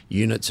be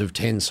units of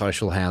 10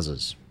 social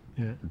houses,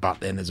 but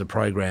then there's a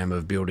program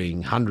of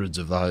building hundreds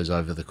of those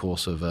over the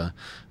course of a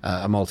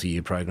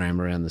multi-year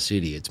program around the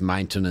city. It's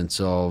maintenance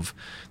of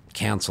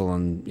council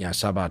and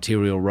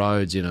sub-arterial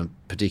roads in a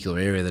particular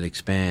area that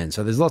expands.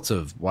 So there's lots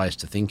of ways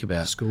to think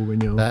about school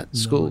renewal.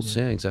 Schools,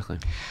 exactly.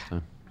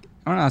 So.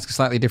 I want to ask a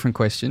slightly different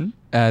question.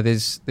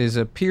 There's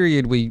a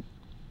period we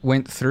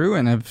went through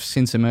and have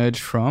since emerged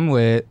from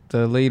where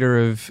the leader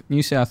of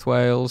New South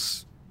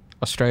Wales,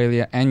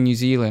 Australia and New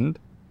Zealand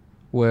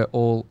were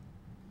all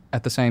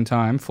at the same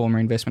time former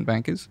investment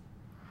bankers.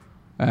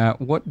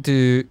 What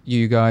do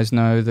you guys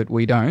know that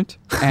we don't?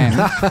 And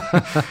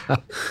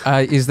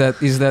is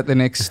that the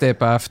next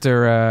step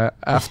after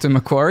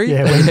Macquarie?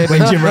 Yeah,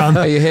 when'd you run?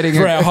 Are you heading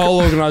For our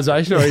whole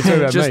organisation, or are you talking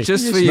about me?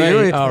 Just for you?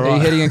 Oh, Are right.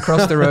 you heading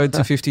across the road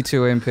to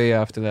 52 MP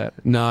after that?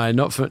 No,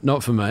 not for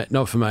me.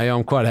 Not for me.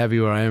 I'm quite happy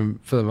where I am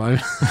for the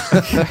moment.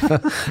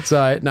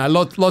 So no,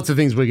 lots of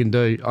things we can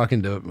do. I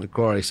can do at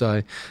Macquarie.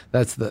 So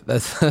that's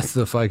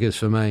the focus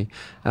for me.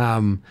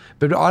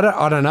 But I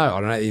don't know.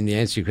 I don't know in the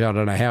answer. I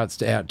don't know how it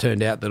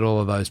turned out that all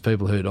of those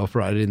people who'd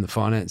operated in the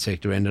finance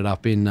sector ended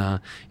up in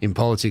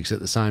politics at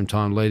the same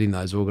time, leading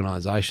those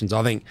organisations.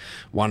 I think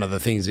one of the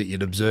things that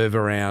you'd observe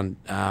around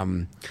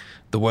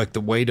the work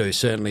that we do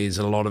certainly is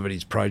a lot of it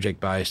is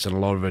project-based, and a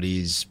lot of it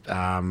is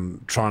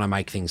trying to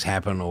make things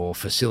happen or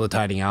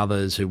facilitating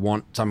others who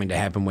want something to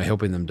happen. We're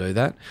helping them do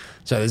that.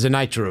 So there's a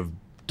nature of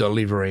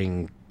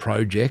delivering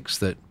projects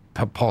that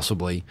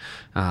possibly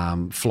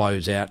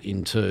flows out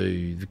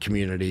into the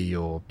community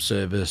or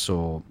service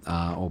or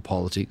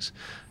politics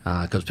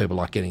because people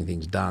like getting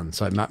things done.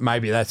 So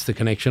maybe that's the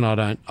connection. I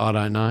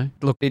don't know.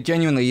 Look, it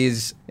genuinely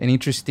is an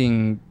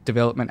interesting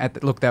development.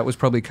 That was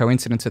probably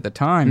coincidence at the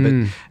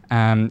time,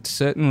 but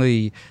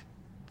certainly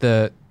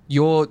the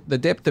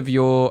depth of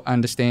your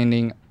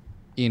understanding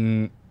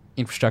in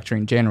infrastructure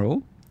in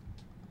general,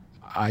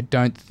 I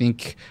don't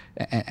think,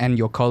 and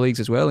your colleagues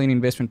as well in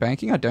investment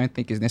banking, I don't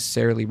think is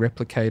necessarily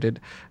replicated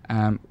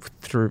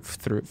through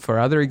for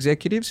other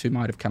executives who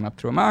might have come up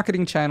through a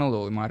marketing channel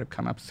or who might have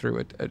come up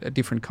through a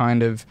different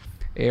kind of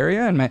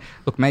area. And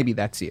look, maybe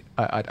that's it.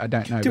 I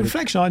don't know. The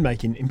reflection I'm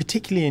making, in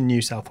particularly in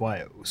New South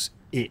Wales,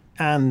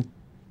 and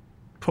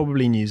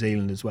probably New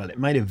Zealand as well, it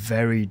made a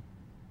very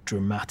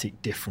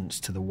dramatic difference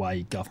to the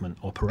way government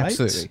operates.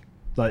 Absolutely.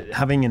 Like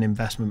having an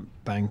investment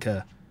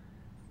banker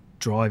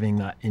driving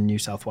that in New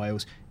South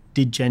Wales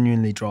did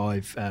genuinely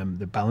drive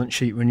the balance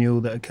sheet renewal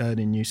that occurred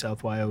in New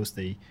South Wales,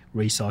 the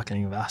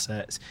recycling of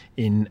assets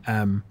in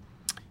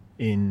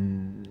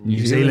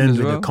New Zealand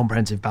with a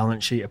comprehensive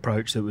balance sheet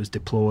approach that was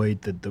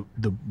deployed,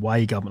 the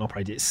way government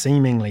operated, it's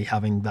seemingly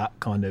having that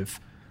kind of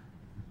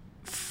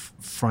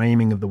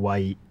framing of the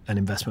way an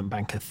investment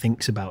banker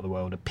thinks about the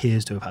world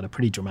appears to have had a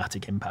pretty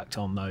dramatic impact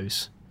on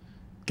those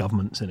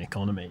governments and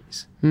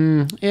economies.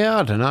 Yeah,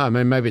 I don't know. I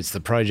mean, maybe it's the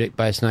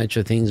project-based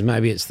nature of things.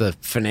 Maybe it's the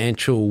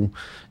financial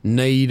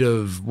need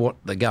of what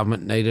the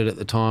government needed at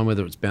the time,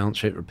 whether it's balance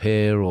sheet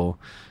repair or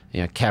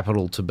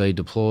capital to be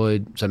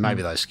deployed. So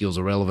maybe those skills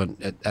are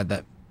relevant at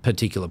that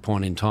particular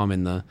point in time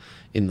in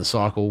the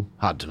cycle.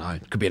 Hard to know.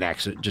 It could be an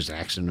accident, just an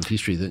accident of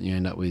history that you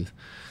end up with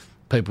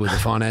people with a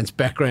finance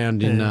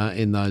background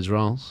in those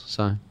roles.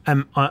 So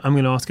I'm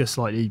going to ask a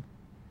slightly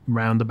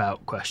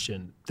roundabout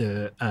question.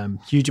 The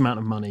huge amount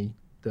of money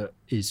that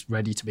is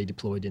ready to be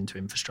deployed into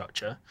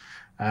infrastructure.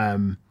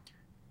 And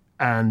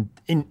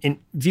in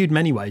viewed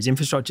many ways,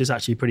 infrastructure is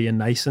actually pretty a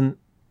nascent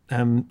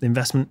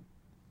investment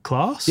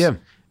class. Yeah.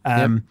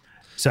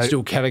 So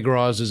still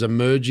categorised as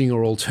emerging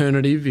or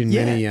alternative in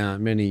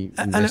many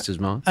investors'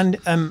 minds. And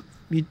a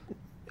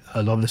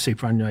lot of the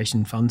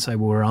superannuation funds say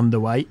we're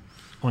underweight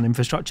on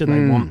infrastructure.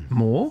 They want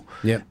more.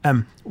 Yeah.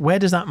 Where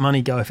does that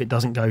money go if it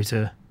doesn't go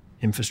to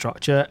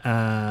infrastructure,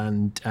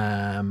 and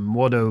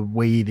what do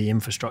we, the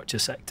infrastructure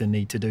sector,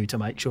 need to do to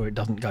make sure it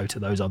doesn't go to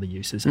those other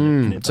uses?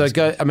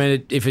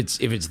 If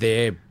it's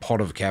their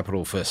pot of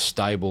capital for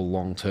stable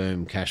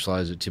long-term cash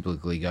flows, it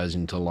typically goes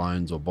into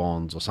loans or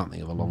bonds or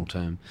something of a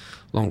long-term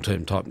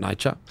type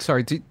nature.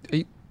 Sorry,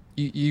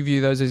 you view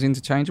those as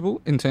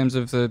interchangeable in terms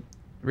of the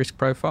risk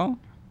profile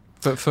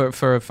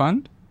for a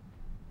fund?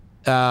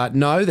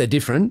 No, they're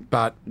different,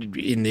 but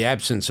in the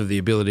absence of the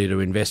ability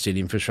to invest in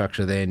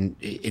infrastructure, then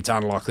it's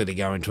unlikely to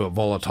go into a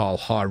volatile,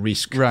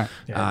 high-risk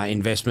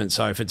investment.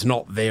 So if it's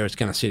not there, it's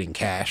going to sit in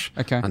cash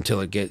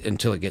until it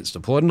gets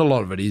deployed. And a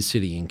lot of it is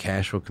sitting in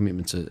cash, or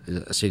commitments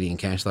are sitting in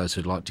cash, those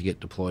who'd like to get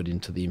deployed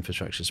into the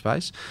infrastructure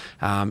space.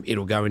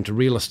 It'll go into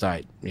real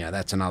estate.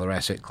 That's another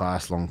asset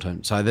class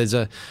long-term. So there's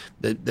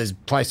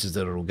places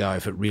that it'll go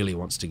if it really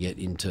wants to get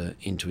into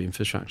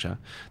infrastructure.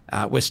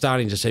 We're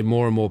starting to see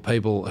more and more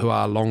people who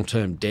are long-term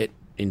debt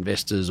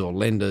investors or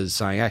lenders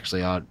saying,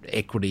 actually,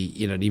 equity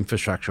in an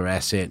infrastructure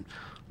asset,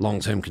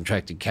 long-term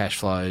contracted cash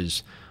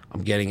flows,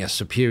 I'm getting a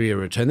superior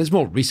return. There's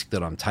more risk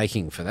that I'm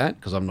taking for that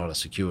because I'm not a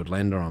secured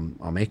lender,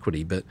 I'm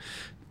equity. But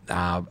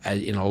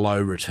in a low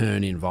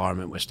return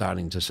environment, we're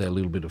starting to see a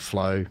little bit of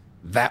flow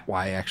that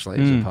way, actually,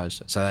 as opposed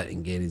to, so that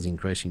again is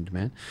increasing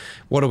demand.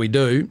 What do we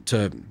do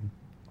to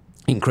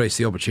increase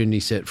the opportunity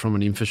set from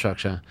an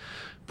infrastructure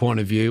point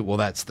of view? Well,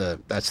 that's the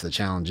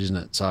challenge, isn't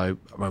it? So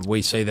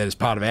we see that as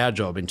part of our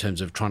job in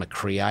terms of trying to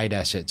create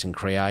assets and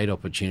create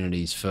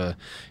opportunities for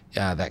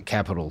that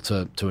capital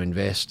to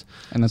invest.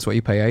 And that's what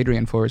you pay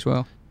Adrian for as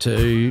well. So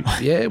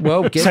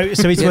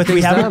it's worth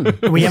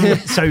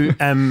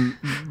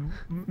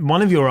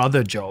one of your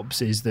other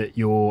jobs is that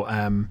you're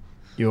on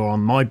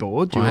my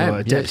board.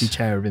 You're deputy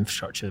chair of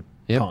Infrastructure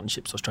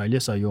Partnerships Australia.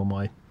 So you're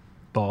my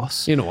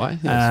boss. In a way,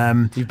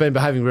 yes. You've been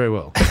behaving very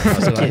well.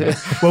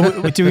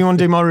 Well, do we want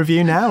to do my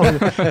review now?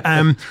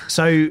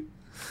 So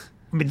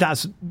I mean,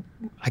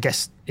 I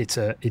guess it's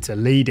a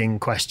leading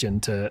question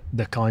to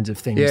the kinds of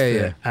things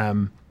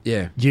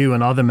you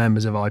and other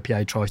members of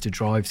IPA try to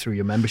drive through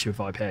your membership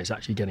of IPA, is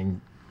actually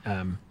getting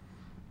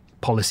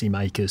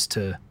policymakers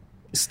to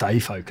stay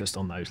focused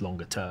on those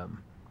longer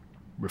term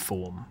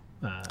reform.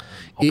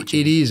 It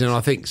is, and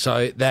I think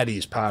so. That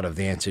is part of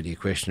the answer to your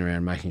question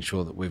around making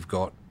sure that we've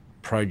got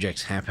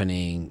projects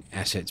happening,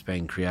 assets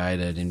being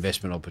created,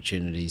 investment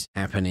opportunities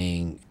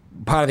happening.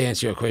 Part of the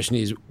answer to your question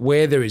is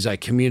where there is a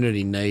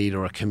community need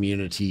or a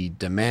community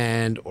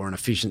demand or an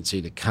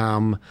efficiency to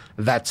come,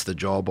 that's the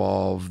job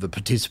of the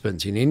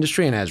participants in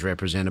industry and as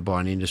represented by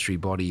an industry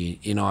body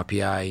in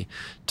IPA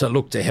to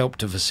look to help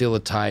to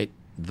facilitate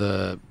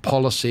the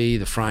policy,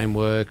 the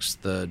frameworks,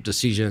 the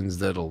decisions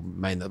that'll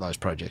mean that those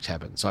projects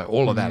happen. So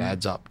all of that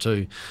adds up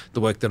to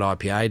the work that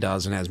IPA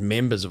does, and as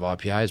members of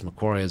IPA, as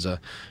Macquarie as a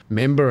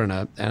member and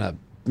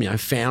a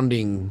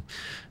founding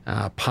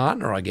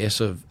partner, I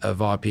guess, of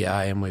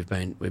IPA, and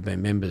we've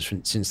been members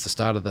since the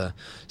start of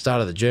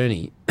the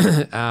journey.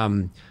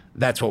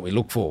 That's what we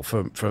look for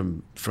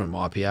from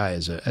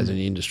IPA as an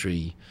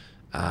industry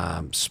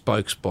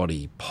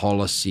spokesbody,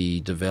 policy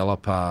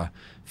developer,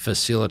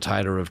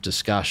 facilitator of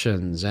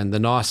discussions. And the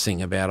nice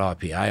thing about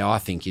IPA, I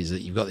think, is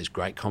that you've got this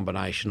great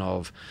combination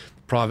of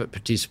private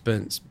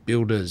participants,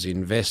 builders,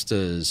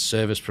 investors,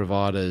 service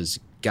providers,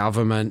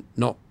 government,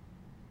 not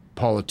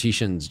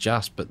politicians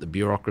just, but the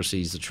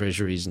bureaucracies, the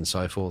treasuries and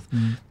so forth.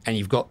 And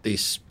you've got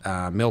this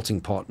melting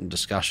pot and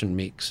discussion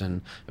mix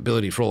and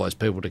ability for all those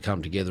people to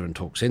come together and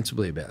talk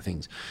sensibly about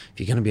things.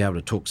 If you're going to be able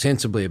to talk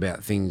sensibly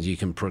about things, you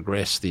can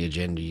progress the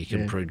agenda, you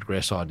can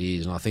progress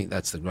ideas, and I think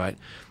that's the great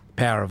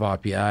power of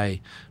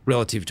IPA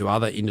relative to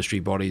other industry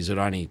bodies that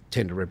only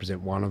tend to represent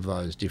one of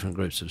those different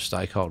groups of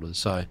stakeholders.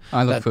 So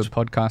I look for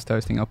podcast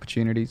hosting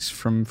opportunities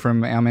from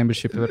our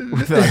membership with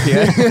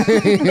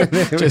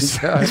IPA.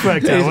 Just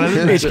worked out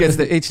well.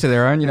 Each to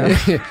their own,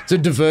 It's a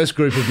diverse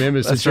group of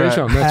members to choose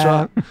from. That's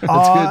right.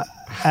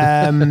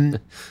 That's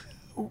good.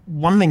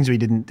 One of the things we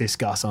didn't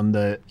discuss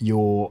under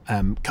your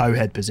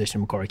co-head position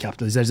in Macquarie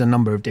Capital is there's a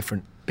number of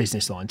different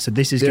business lines. So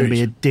this is going to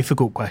be a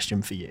difficult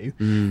question for you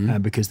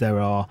because there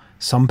are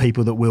some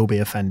people that will be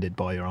offended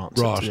by your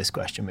answer to this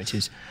question, which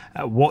is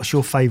what's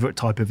your favourite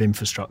type of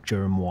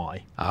infrastructure and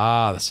why?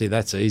 See,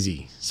 that's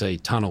easy. See,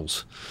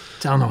 tunnels.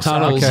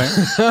 Okay.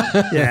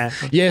 Yeah.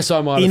 Yes, I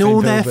might. In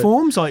all their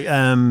forms, like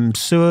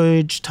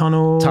sewage,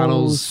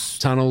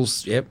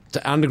 tunnels. Yep.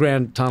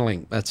 Underground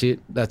tunnelling. That's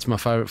it. That's my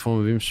favourite form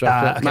of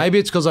infrastructure. Okay. Maybe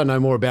it's because I know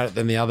more about it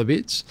than the other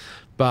bits.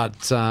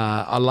 But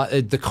I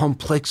like the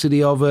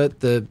complexity of it,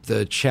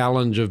 the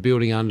challenge of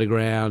building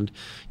underground.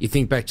 You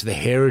think back to the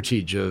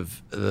heritage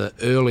of the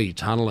early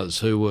tunnellers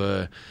who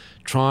were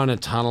trying to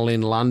tunnel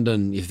in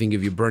London. You think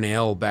of your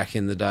Brunel back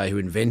in the day who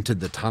invented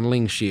the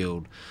tunnelling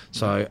shield.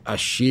 So a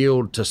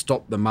shield to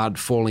stop the mud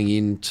falling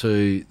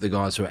into the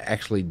guys who are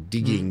actually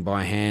digging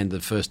by hand the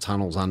first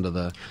tunnels under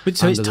the... But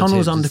so it's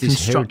tunnels under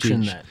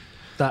construction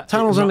then?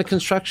 Tunnels under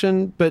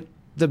construction, but...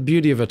 The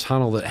beauty of a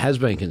tunnel that has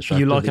been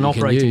constructed. You like an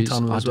operating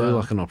tunnel as well? I do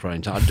like an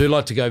operating tunnel. I do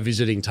like to go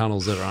visiting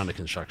tunnels that are under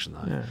construction,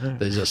 though. Yeah.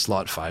 There's a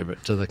slight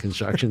favourite to the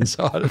construction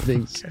side of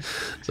things. Okay.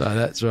 So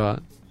that's right.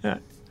 Yeah.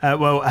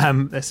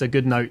 That's a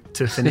good note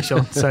to finish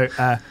on. So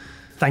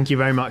thank you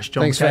very much,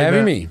 John. Thanks for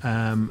having me.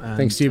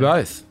 Thanks to you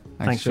both.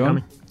 Thanks for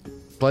coming.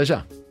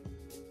 Pleasure.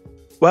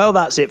 Well,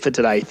 that's it for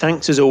today.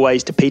 Thanks as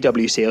always to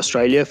PwC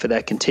Australia for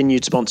their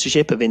continued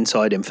sponsorship of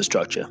Inside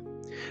Infrastructure.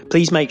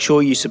 Please make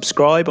sure you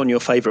subscribe on your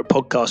favourite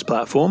podcast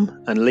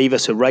platform and leave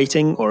us a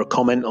rating or a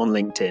comment on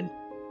LinkedIn.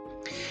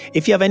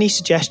 If you have any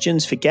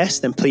suggestions for guests,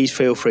 then please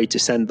feel free to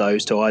send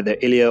those to either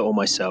Ilya or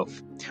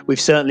myself. We've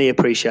certainly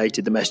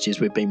appreciated the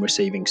messages we've been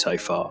receiving so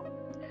far.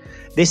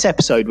 This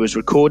episode was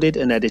recorded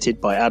and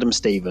edited by Adam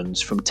Stevens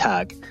from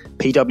TAG,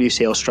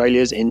 PwC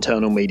Australia's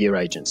internal media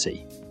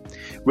agency.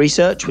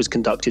 Research was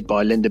conducted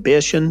by Linda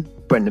Bierschen,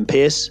 Brendan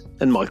Pearce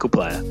and Michael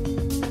Player.